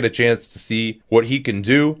finally get a chance to see what he can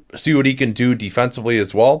do, defensively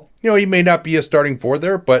as well. He may not be a starting 4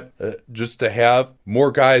 there, but just to have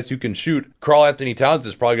more guys who can shoot. Karl-Anthony Towns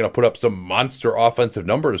is probably going to put up some monster offensive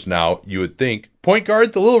numbers now, you would think. Point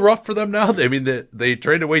guard's a little rough for them now. They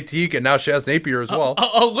traded away Teague and now Shaz Napier as well.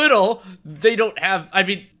 A little. They don't have...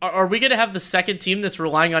 are we going to have the second team that's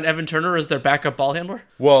relying on Evan Turner as their backup ball handler?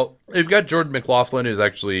 Well, they've got Jordan McLaughlin, who's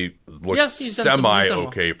actually looked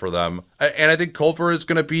semi-okay for them. And I think Culver is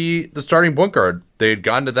going to be the starting point guard. They had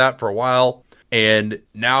gone to that for a while. And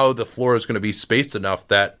now the floor is going to be spaced enough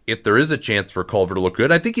that if there is a chance for Culver to look good,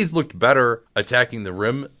 I think he's looked better attacking the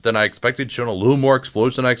rim than I expected, shown a little more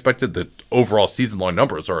explosion than I expected. The overall season-long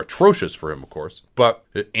numbers are atrocious for him, of course. But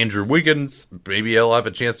Andrew Wiggins, maybe he'll have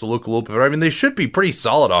a chance to look a little bit better. They should be pretty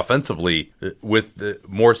solid offensively with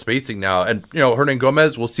more spacing now. And,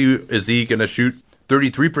 Hernangomez, we'll see, is he going to shoot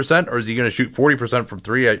 33% or is he going to shoot 40% from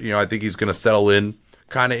 3? I think he's going to settle in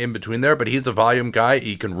kind of in between there, but he's a volume guy.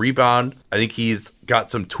 He can rebound. I think he's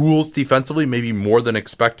got some tools defensively, maybe more than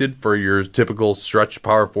expected for your typical stretch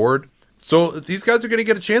power forward. So these guys are going to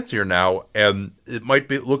get a chance here now, and it might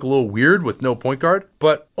look a little weird with no point guard,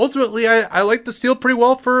 but ultimately I like the steal pretty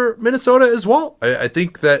well for Minnesota as well. I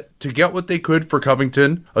think that to get what they could for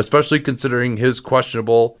Covington, especially considering his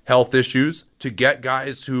questionable health issues, to get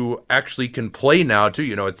guys who actually can play now too.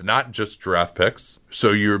 It's not just draft picks,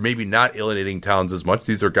 so you're maybe not alienating Towns as much.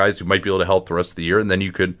 These are guys who might be able to help the rest of the year, and then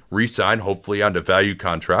you could re-sign hopefully onto value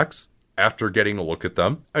contracts after getting a look at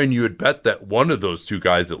them. You would bet that one of those two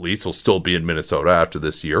guys at least will still be in Minnesota after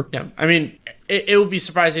this year. Yeah, it would be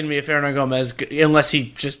surprising to me if Hernangomez, unless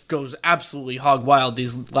he just goes absolutely hog wild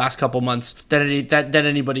these last couple months, that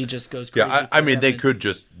anybody just goes crazy. Yeah, they could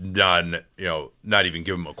just not even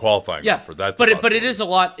give him a qualifying offer. That's but it is a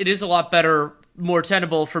lot better, more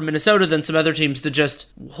tenable for Minnesota than some other teams to just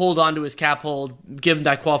hold on to his cap hold, give him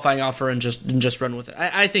that qualifying offer, and just run with it.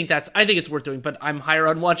 I think it's worth doing, but I'm higher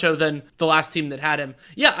on Juancho than the last team that had him.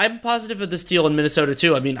 Yeah, I'm positive of this deal in Minnesota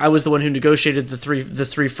too. I was the one who negotiated the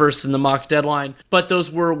three firsts in the mock deadline, but those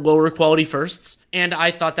were lower quality firsts. And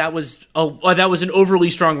I thought that was an overly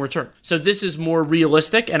strong return. So this is more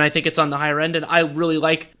realistic, and I think it's on the higher end. And I really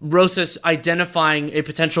like Rosas identifying a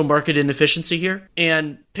potential market inefficiency here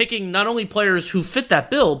and picking not only players who fit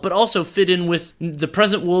that bill, but also fit in with the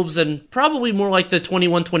present Wolves and probably more like the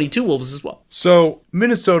 21-22 Wolves as well. So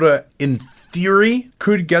Minnesota, in theory,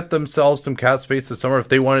 could get themselves some cap space this summer. If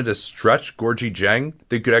they wanted to stretch Gorgui Dieng,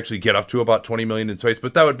 they could actually get up to about $20 million in space,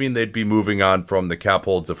 but that would mean they'd be moving on from the cap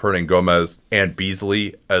holds of Hernangomez and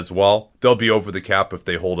Beasley as well. They'll be over the cap if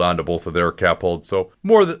they hold on to both of their cap holds. So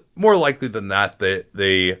more likely than that,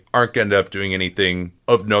 they aren't going to end up doing anything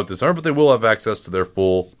of note this summer, but they will have access to their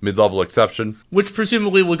full mid-level exception. Which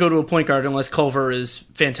presumably will go to a point guard unless Culver is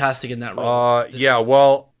fantastic in that role.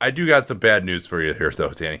 Well, I do got some bad news for you here, though,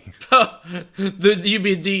 Danny. You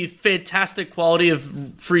mean the fantastic quality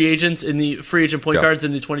of free agents in the free agent point guards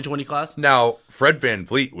in the 2020 class? Now, Fred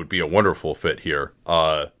VanVleet would be a wonderful fit here.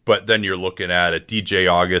 But then you're looking at a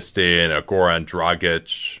DJ Augustin, a Goran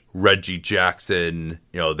Dragic, Reggie Jackson,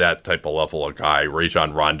 that type of level of guy,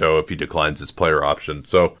 Rajon Rondo if he declines his player option.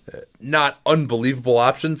 So not unbelievable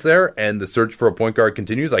options there, and the search for a point guard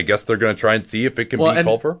continues. I guess they're going to try and see if it can be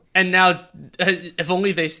Culver. And now, if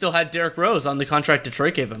only they still had Derrick Rose on the contract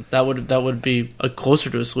Detroit gave him, that would be closer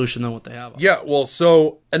to a solution than what they have. Yeah, well,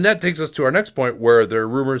 and that takes us to our next point, where there are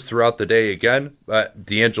rumors throughout the day again.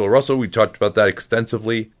 D'Angelo Russell, we talked about that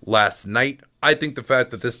extensively last night. I think the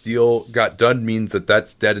fact that this deal got done means that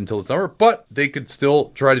that's dead until the summer, but they could still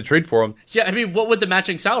try to trade for him. Yeah, what would the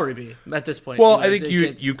matching salary be at this point? Well, I think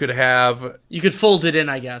you could have... You could fold it in,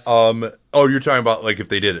 I guess. You're talking about if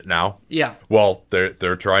they did it now? Yeah. Well,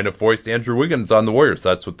 they're trying to foist Andrew Wiggins on the Warriors.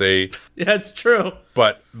 That's what they... Yeah, it's true.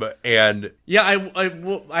 But yeah,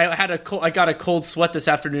 I got a cold sweat this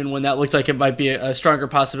afternoon when that looked like it might be a stronger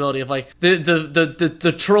possibility of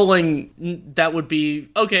the trolling that would be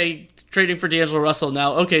okay. Trading for D'Angelo Russell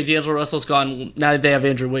now. Okay, D'Angelo Russell's gone. Now they have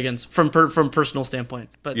Andrew Wiggins from personal standpoint.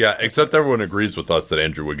 But yeah, except everyone agrees with us that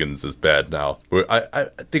Andrew Wiggins is bad now. I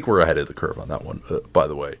think we're ahead of the curve on that one, by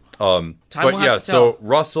the way. Time But will have yeah, to so tell.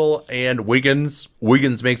 Russell and Wiggins.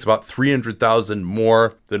 Wiggins makes about $300,000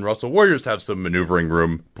 more than Russell. Warriors have some maneuvering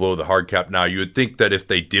room below the hard cap now. You would think that if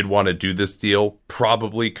they did want to do this deal,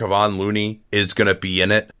 probably Kevon Looney is going to be in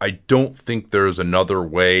it. I don't think there's another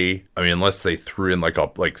way. I mean, unless they threw in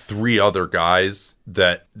like three other guys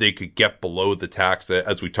that they could get below the tax.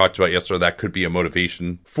 As we talked about yesterday, that could be a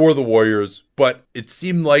motivation for the Warriors. But it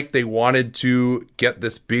seemed like they wanted to get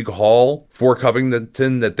this big haul for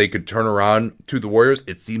Covington that they could turn around to the Warriors.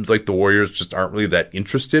 It seems like the Warriors just aren't really that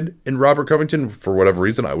interested in Robert Covington for whatever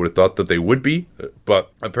reason. I would have thought that they would be,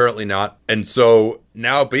 but apparently not. And so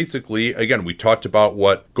now basically, again, we talked about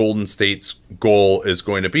what Golden State's goal is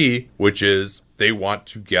going to be, which is they want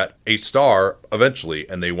to get a star eventually,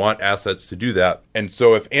 and they want assets to do that. And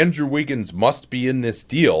so if Andrew Wiggins must be in this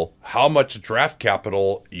deal, how much draft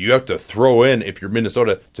capital you have to throw in if you're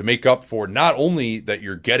Minnesota to make up for not only that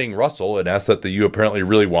you're getting Russell, an asset that you apparently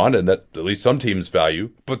really want and that at least some teams value,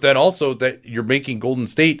 but then also that you're making Golden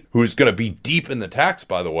State, who's going to be deep in the tax,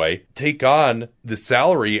 by the way, take on the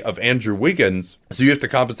salary of Andrew Wiggins. So you have to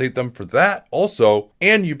compensate them for that also.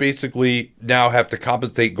 And you basically now have to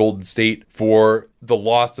compensate Golden State for the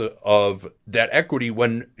loss of that equity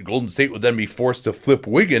when Golden State would then be forced to flip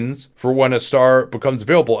Wiggins for when a star becomes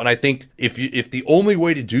available. And I think if the only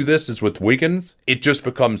way to do this is with Wiggins, it just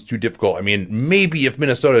becomes too difficult. I mean, maybe if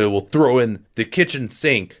Minnesota will throw in the kitchen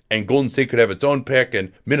sink and Golden State could have its own pick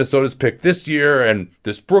and Minnesota's pick this year and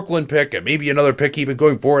this Brooklyn pick and maybe another pick even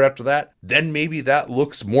going forward after that, then maybe that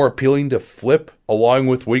looks more appealing to flip along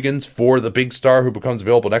with Wiggins for the big star who becomes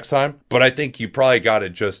available next time. But I think you probably got to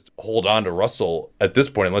just hold on to Russell at this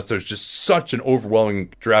point, unless there's just such an overwhelming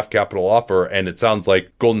draft capital offer. And it sounds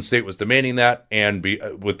like Golden State was demanding that. And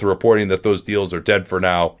with the reporting that those deals are dead for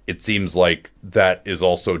now, it seems like that is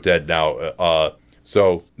also dead now.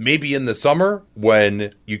 So maybe in the summer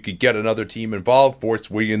when you could get another team involved,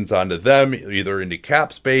 force Wiggins onto them, either into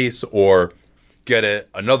cap space or get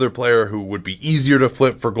another player who would be easier to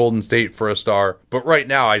flip for Golden State for a star. But right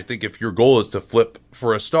now, I think if your goal is to flip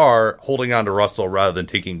for a star, holding on to Russell rather than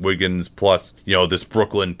taking Wiggins plus, this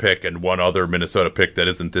Brooklyn pick and one other Minnesota pick that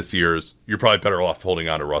isn't this year's, you're probably better off holding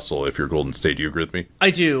on to Russell if you're Golden State. Do you agree with me? I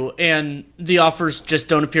do, and the offers just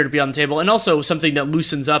don't appear to be on the table. And also something that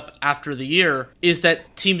loosens up after the year is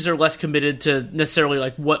that teams are less committed to necessarily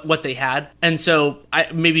like what they had. And so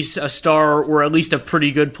maybe a star or at least a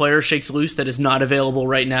pretty good player shakes loose that is not available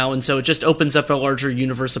right now. And so it just opens up a larger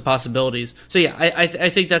universe of possibilities. So yeah, I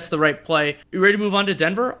think that's the right play. You ready to move on to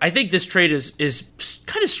Denver? I think this trade is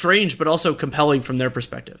kind of strange, but also compelling from their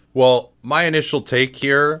perspective. Well, my initial take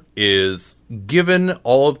here is, given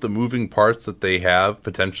all of the moving parts that they have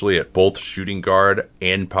potentially at both shooting guard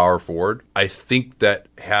and power forward, I think that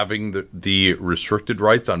having the restricted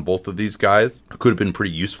rights on both of these guys could have been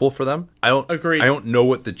pretty useful for them. I don't know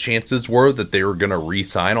what the chances were that they were going to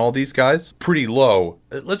re-sign all these guys. Pretty low.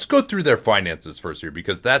 Let's go through their finances first here,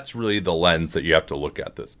 because that's really the lens that you have to look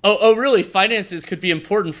at this. Oh, really? Finances could be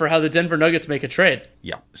important for how the Denver Nuggets make a trade.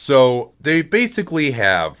 Yeah. So they basically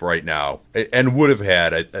have right now, and would have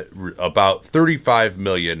had about $35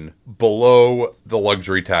 million below the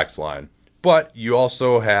luxury tax line. But you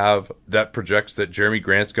also have that projects that Jeremy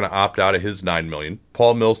Grant's going to opt out of his $9 million.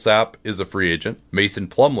 Paul Millsap is a free agent. Mason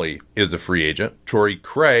Plumlee is a free agent. Torrey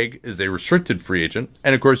Craig is a restricted free agent.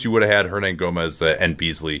 And of course, you would have had Hernan Gomez and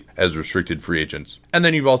Beasley as restricted free agents. And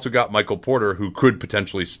then you've also got Michael Porter, who could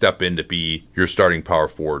potentially step in to be your starting power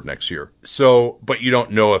forward next year. So, but you don't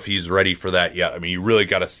know if he's ready for that yet. I mean, you really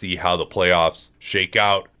got to see how the playoffs shake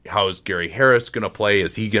out. How is Gary Harris going to play?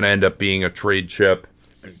 Is he going to end up being a trade chip?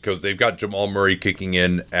 Because they've got Jamal Murray kicking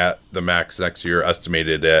in at the max next year,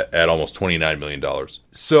 estimated at almost $29 million.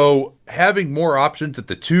 So having more options at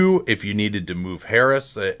the two, if you needed to move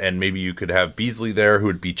Harris, and maybe you could have Beasley there who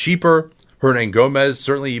would be cheaper. Hernan Gomez,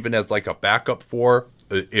 certainly even as like a backup for,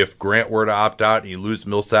 if Grant were to opt out and you lose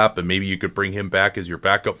Millsap, and maybe you could bring him back as your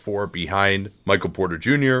backup for behind Michael Porter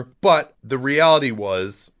Jr. But the reality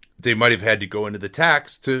was, they might have had to go into the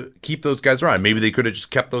tax to keep those guys around. Maybe they could have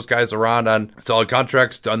just kept those guys around on solid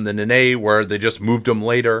contracts, done the Nene where they just moved them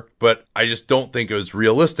later. But I just don't think it was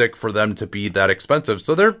realistic for them to be that expensive.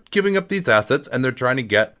 So they're giving up these assets and they're trying to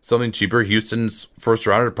get something cheaper. Houston's first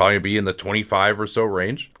rounder would probably be in the 25 or so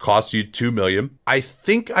range. Costs you $2 million. I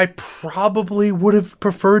think I probably would have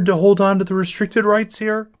preferred to hold on to the restricted rights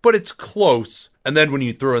here, but it's close. And then when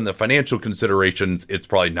you throw in the financial considerations, it's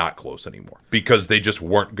probably not close anymore because they just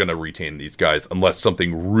weren't going to retain these guys unless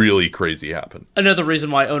something really crazy happened. Another reason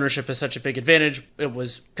why ownership is such a big advantage, it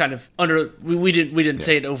was kind of we didn't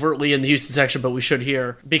say it overtly in the Houston section, but we should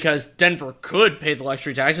here, because Denver could pay the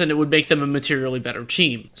luxury tax and it would make them a materially better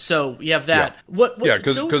team. So you have that. Yeah,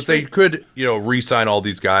 because they could, re-sign all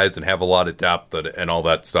these guys and have a lot of depth and all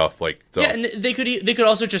that stuff. Yeah, and they could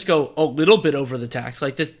also just go a little bit over the tax.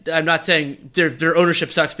 Like this, I'm not saying their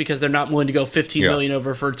ownership sucks because they're not willing to go $15 million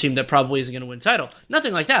over for a team that probably isn't going to win title.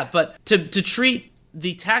 Nothing like that. But to treat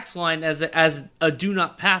the tax line as a do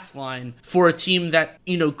not pass line for a team that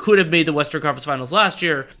could have made the Western Conference Finals last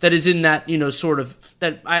year, that is in that sort of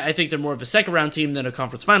that I think they're more of a second round team than a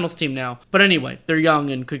conference finals team now. But anyway, they're young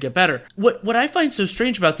and could get better. What I find so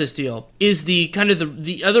strange about this deal is the kind of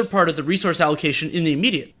the other part of the resource allocation in the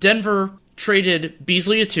immediate. Denver traded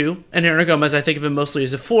Beasley a 2, and Hernangomez, I think of him mostly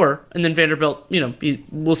as a 4, and then Vanderbilt,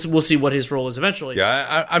 we'll see what his role is eventually.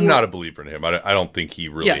 Yeah, I'm not a believer in him. I don't think he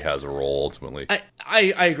really has a role ultimately.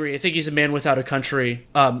 I agree. I think he's a man without a country.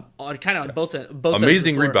 On both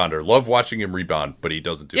amazing rebounder. Love watching him rebound, but he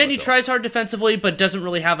doesn't do. Yeah, and he tries hard defensively, but doesn't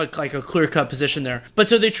really have a clear cut position there. But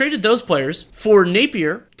so they traded those players for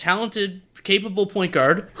Napier, talented, capable point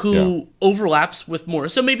guard who overlaps with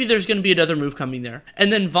Morris. So maybe there's going to be another move coming there.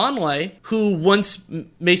 And then Vonleh, who once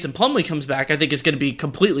Mason Plumlee comes back, I think is going to be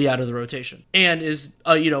completely out of the rotation and is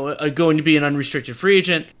going to be an unrestricted free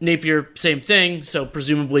agent. Napier, same thing. So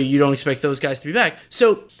presumably you don't expect those guys to be back.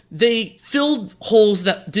 So they filled holes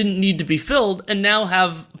that didn't need to be filled and now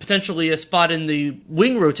have potentially a spot in the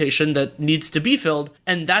wing rotation that needs to be filled,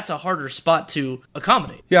 and that's a harder spot to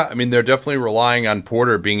accommodate. Yeah, I mean, they're definitely relying on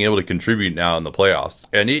Porter being able to contribute now in the playoffs,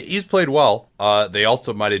 and he's played well. They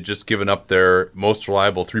also might have just given up their most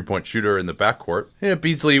reliable three-point shooter in the backcourt. Yeah,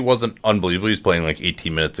 Beasley wasn't unbelievable. He's playing like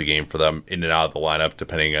 18 minutes a game for them in and out of the lineup,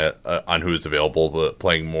 depending on who's available, but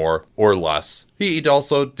playing more or less. He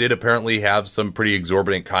also did apparently have some pretty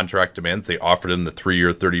exorbitant contract demands. They offered him the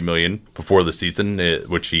 3-year, $30 million before the season,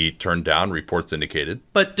 which he turned down, reports indicated.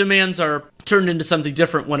 But demands are turned into something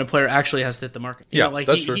different when a player actually has to hit the market.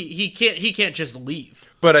 That's true. He can't just leave.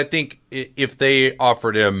 But I think if they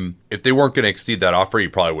offered him, if they weren't going to exceed that offer, he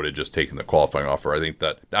probably would have just taken the qualifying offer. I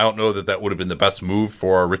don't know that would have been the best move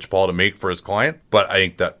for Rich Paul to make for his client, but I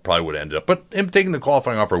think that probably would have ended up. But him taking the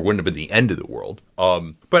qualifying offer wouldn't have been the end of the world.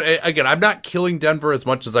 But again, I'm not killing Denver as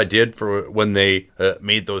much as I did for when they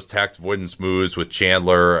made those tax avoidance moves with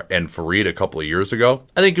Chandler and Fareed a couple of years ago.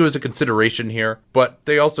 I think it was a consideration here, but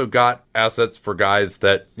they also got assets for guys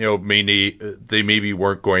that they maybe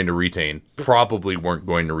weren't going to retain, probably weren't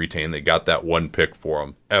going to retain. They got that one pick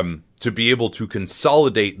for them. To be able to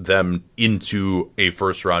consolidate them into a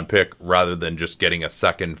first-round pick rather than just getting a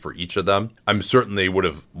second for each of them. I'm certain they would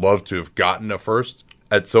have loved to have gotten a first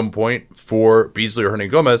at some point for Beasley or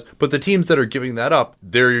Hernangomez, but the teams that are giving that up,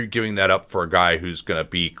 they're giving that up for a guy who's going to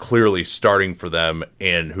be clearly starting for them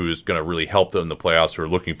and who's going to really help them in the playoffs, who are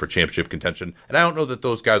looking for championship contention. And I don't know that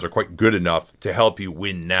those guys are quite good enough to help you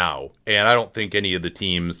win now. And I don't think any of the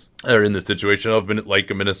teams that are in the situation of like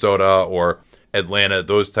Minnesota or Atlanta,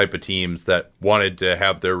 those type of teams that wanted to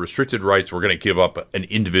have their restricted rights were going to give up an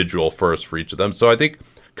individual first for each of them. So I think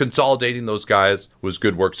consolidating those guys was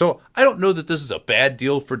good work. So I don't know that this is a bad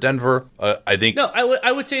deal for Denver. I think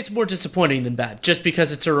I would say it's more disappointing than bad, just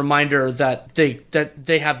because it's a reminder that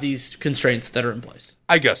they have these constraints that are in place.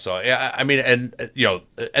 I guess so. Yeah, I mean,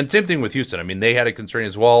 and same thing with Houston. I mean, they had a constraint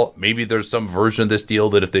as well. Maybe there's some version of this deal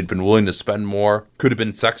that if they'd been willing to spend more, could have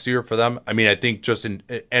been sexier for them. I mean, I think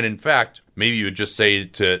in fact, maybe you would just say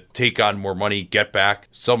to take on more money, get back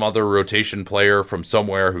some other rotation player from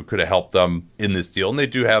somewhere who could have helped them in this deal. And they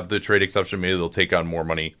do have the trade exception. Maybe they'll take on more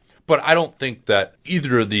money. But I don't think that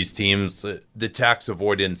either of these teams, the tax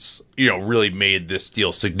avoidance, really made this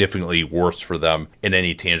deal significantly worse for them in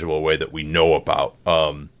any tangible way that we know about.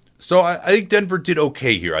 So I think Denver did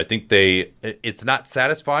okay here. I think it's not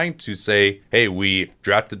satisfying to say, hey, we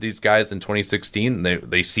drafted these guys in 2016.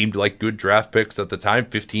 They seemed like good draft picks at the time,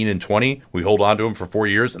 15 and 20. We hold on to them for 4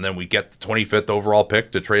 years, and then we get the 25th overall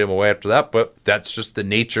pick to trade them away after that. But that's just the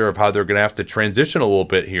nature of how they're going to have to transition a little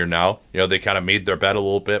bit here now. They kind of made their bet a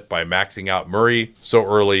little bit by maxing out Murray so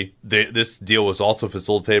early. This deal was also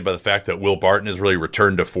facilitated by the fact that Will Barton has really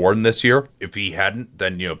returned to form this year. If he hadn't,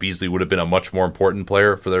 then Beasley would have been a much more important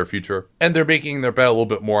player for their future. And they're making their bet a little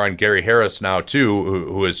bit more on Gary Harris now too,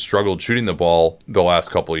 who has struggled shooting the ball the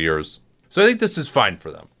last couple of years. So I think this is fine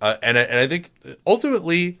for them. And I think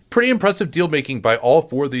ultimately pretty impressive deal making by all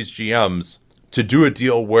four of these GMs, to do a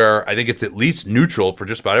deal where I think it's at least neutral for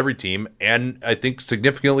just about every team, and I think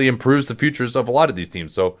significantly improves the futures of a lot of these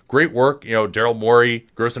teams. So great work. Daryl Morey,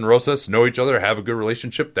 Gerson Rosas know each other, have a good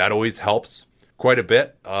relationship. That always helps quite a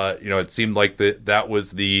bit. It seemed like that was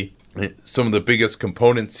some of the biggest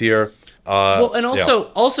components here.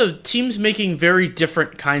 Also teams making very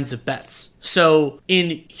different kinds of bets. So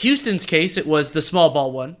in Houston's case, it was the small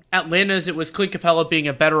ball one. Atlanta's, it was Clint Capella being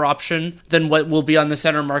a better option than what will be on the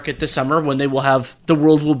center market this summer when they will have, the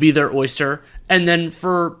world will be their oyster. And then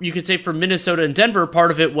you could say for Minnesota and Denver,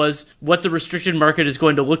 part of it was what the restricted market is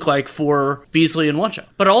going to look like for Beasley and Wancha.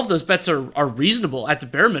 But all of those bets are reasonable at the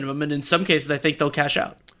bare minimum, and in some cases, I think they'll cash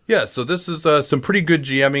out. Yeah, so this is some pretty good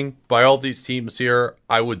GMing by all these teams here.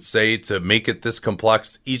 I would say to make it this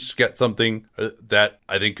complex, each get something that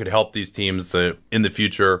I think could help these teams in the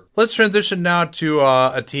future. Let's transition now to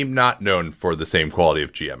a team not known for the same quality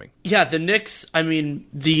of GMing. Yeah, the Knicks, I mean,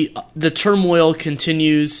 the turmoil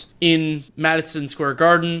continues in Madison Square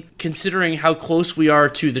Garden, considering how close we are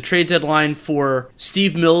to the trade deadline for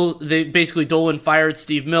Steve Mills. Dolan fired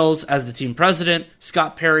Steve Mills as the team president.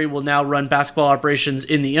 Scott Perry will now run basketball operations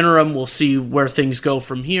in the interim. We'll see where things go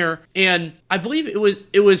from here. And I believe it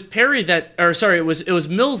was Perry it was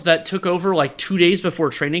Mills that took over like 2 days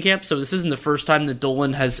before training camp. So this isn't the first time that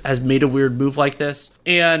Dolan has made a weird move like this.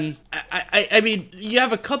 And I mean, you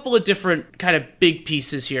have a couple of different kind of big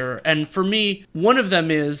pieces here. And for me, one of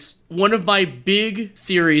them is, one of my big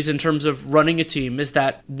theories in terms of running a team is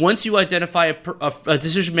that once you identify a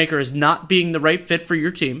decision maker as not being the right fit for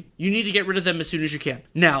your team, you need to get rid of them as soon as you can.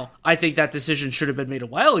 Now, I think that decision should have been made a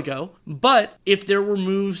while ago, but if there were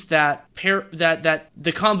moves that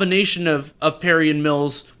the combination of Perry and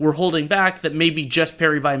Mills were holding back, that maybe just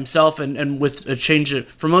Perry by himself and with a change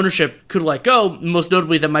from ownership could let go, most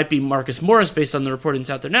notably that might be Marcus Morris based on the reporting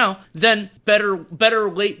that's out there now, then better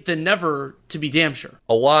late than never, to be damn sure.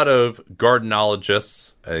 A lot of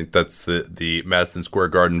Gardenologists, I think that's the Madison Square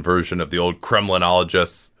Garden version of the old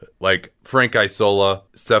Kremlinologists, like Frank Isola,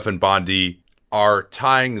 Stefan Bondi, are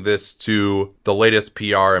tying this to the latest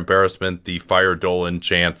PR embarrassment, the fire Dolan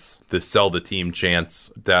chants, the sell the team chants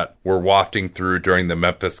that were wafting through during the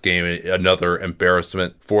Memphis game. Another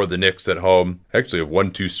embarrassment for the Knicks at home. Actually have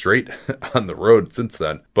won 2 straight on the road since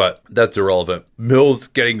then, but that's irrelevant. Mills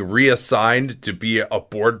getting reassigned to be a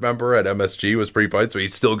board member at MSG was pretty fun, so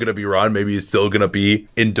he's still going to be around. Maybe he's still going to be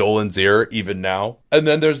in Dolan's ear even now. And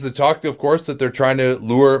then there's the talk, of course, that they're trying to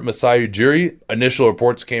lure Masai Ujiri. Initial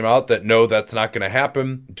reports came out that no, that's not going to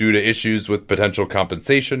happen due to issues with potential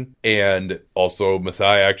compensation. And also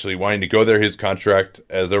Masai actually wanting to go there. His contract,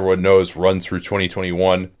 as everyone knows, runs through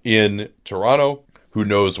 2021 in Toronto. Who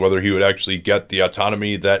knows whether he would actually get the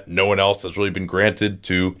autonomy that no one else has really been granted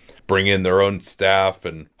to bring in their own staff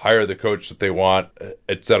and hire the coach that they want,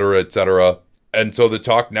 et cetera, et cetera. And so the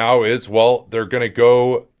talk now is, well, they're going to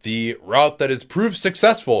go the route that has proved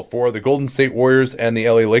successful for the Golden State Warriors and the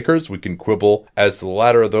LA Lakers. We can quibble as to the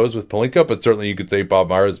latter of those with Pelinka, but certainly you could say Bob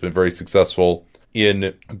Myers has been very successful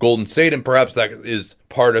in Golden State, and perhaps that is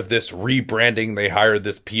part of this rebranding. They hired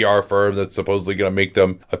this PR firm that's supposedly going to make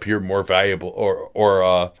them appear more valuable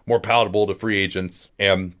or more palatable to free agents.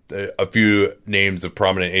 And a few names of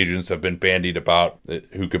prominent agents have been bandied about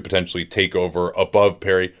who could potentially take over above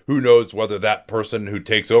Perry. Who knows whether that person who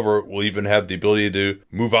takes over will even have the ability to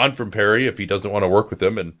move on from Perry if he doesn't want to work with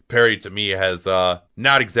him. And Perry, to me, has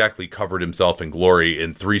not exactly covered himself in glory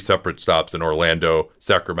in 3 separate stops in Orlando,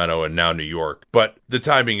 Sacramento, and now New York. But the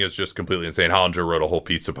timing is just completely insane. Hollinger wrote a whole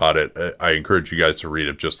piece about it. I encourage you guys to read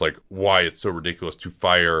it, just like why it's so ridiculous to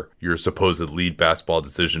fire your supposed lead basketball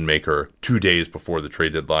decision maker 2 days before the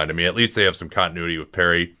trade deadline. I mean, at least they have some continuity with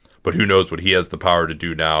Perry, but who knows what he has the power to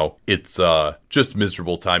do now. It's just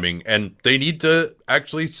miserable timing, and they need to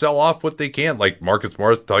actually sell off what they can. Like Marcus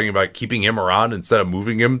Morris talking about keeping him around instead of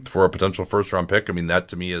moving him for a potential first-round pick. I mean, that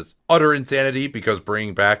to me is utter insanity, because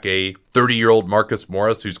bringing back a 30-year-old Marcus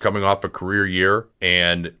Morris who's coming off a career year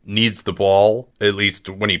and needs the ball, at least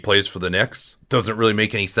when he plays for the Knicks, doesn't really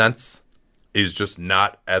make any sense. Is just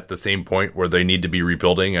not at the same point where they need to be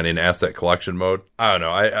rebuilding and in asset collection mode. I don't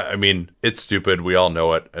know. I mean, it's stupid. We all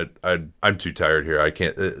know it. I'm too tired here. I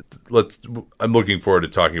can't. I'm looking forward to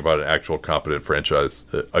talking about an actual competent franchise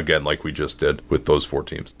again, like we just did with those 4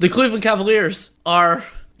 teams. The Cleveland Cavaliers are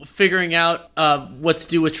figuring out what to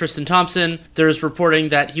do with Tristan Thompson. There's reporting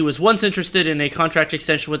that he was once interested in a contract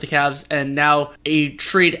extension with the Cavs, and now a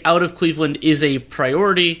trade out of Cleveland is a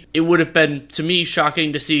priority. It would have been, to me,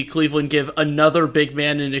 shocking to see Cleveland give another big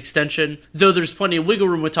man an extension, though there's plenty of wiggle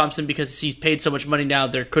room with Thompson because he's paid so much money now.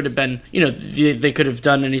 There could have been, they could have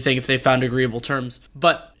done anything if they found agreeable terms.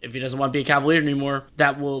 But if he doesn't want to be a Cavalier anymore,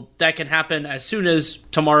 that can happen as soon as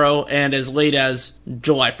tomorrow and as late as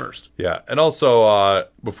July 1st. Yeah, and also,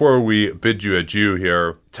 before we bid you adieu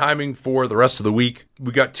here, timing for the rest of the week,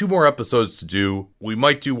 we got 2 more episodes to do. We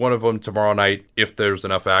might do one of them tomorrow night if there's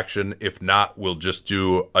enough action. If not, we'll just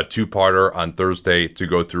do a 2-parter on Thursday to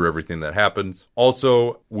go through everything that happens.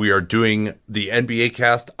 Also, we are doing the NBA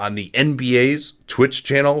cast on the NBA's Twitch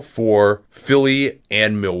channel for Philly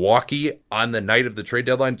and Milwaukee on the night of the trade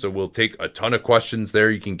deadline. So we'll take a ton of questions there.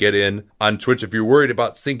 You can get in on Twitch. If you're worried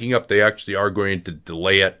about syncing up, they actually are going to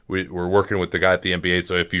delay it. We're working with the guy at the NBA.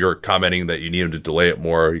 So if you're commenting that you need him to delay it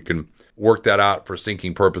more, you can work that out for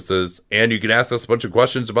syncing purposes. And you can ask us a bunch of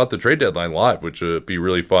questions about the trade deadline live, which would be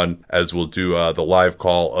really fun, as we'll do the live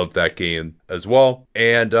call of that game as well.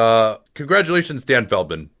 And congratulations, Dan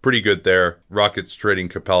Feldman. Pretty good there. Rockets trading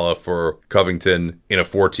Capella for Covington in a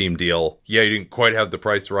 4-team deal. Yeah, you didn't quite have the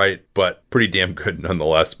price right, but pretty damn good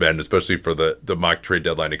nonetheless, man, especially for the mock trade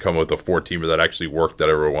deadline to come with a 4-teamer that actually worked, that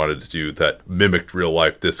everyone wanted to do, that mimicked real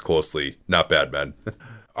life this closely. Not bad, man.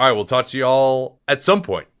 All right, we'll talk to you all at some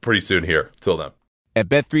point pretty soon here. Till then. At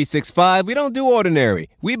Bet365, we don't do ordinary.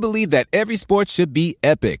 We believe that every sport should be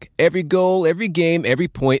epic. Every goal, every game, every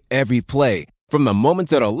point, every play. From the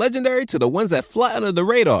moments that are legendary to the ones that fly under the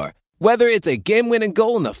radar. Whether it's a game-winning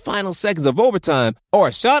goal in the final seconds of overtime or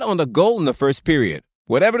a shot on the goal in the first period.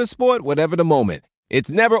 Whatever the sport, whatever the moment. It's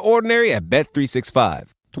never ordinary at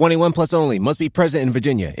Bet365. 21 plus only. Must be present in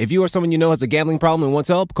Virginia. If you or someone you know has a gambling problem and wants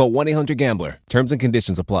help, call 1-800-GAMBLER. Terms and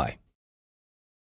conditions apply.